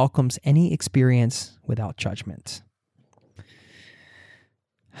that welcomes any experience without judgment.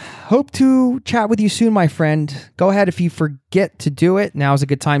 Hope to chat with you soon, my friend. Go ahead, if you forget to do it, now is a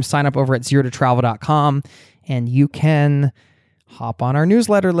good time. Sign up over at zerototravel.com, and you can hop on our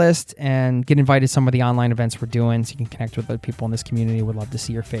newsletter list and get invited to some of the online events we're doing, so you can connect with other people in this community. We'd love to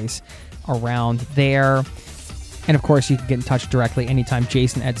see your face around there. And of course, you can get in touch directly anytime,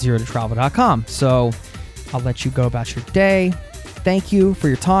 jason@zerototravel.com. So I'll let you go about your day. Thank you for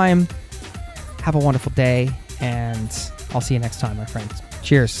your time. Have a wonderful day, and I'll see you next time, my friends.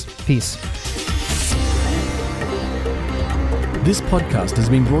 Cheers. Peace. This podcast has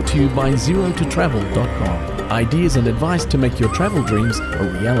been brought to you by zerototravel.com. Ideas and advice to make your travel dreams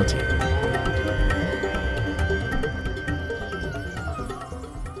a reality.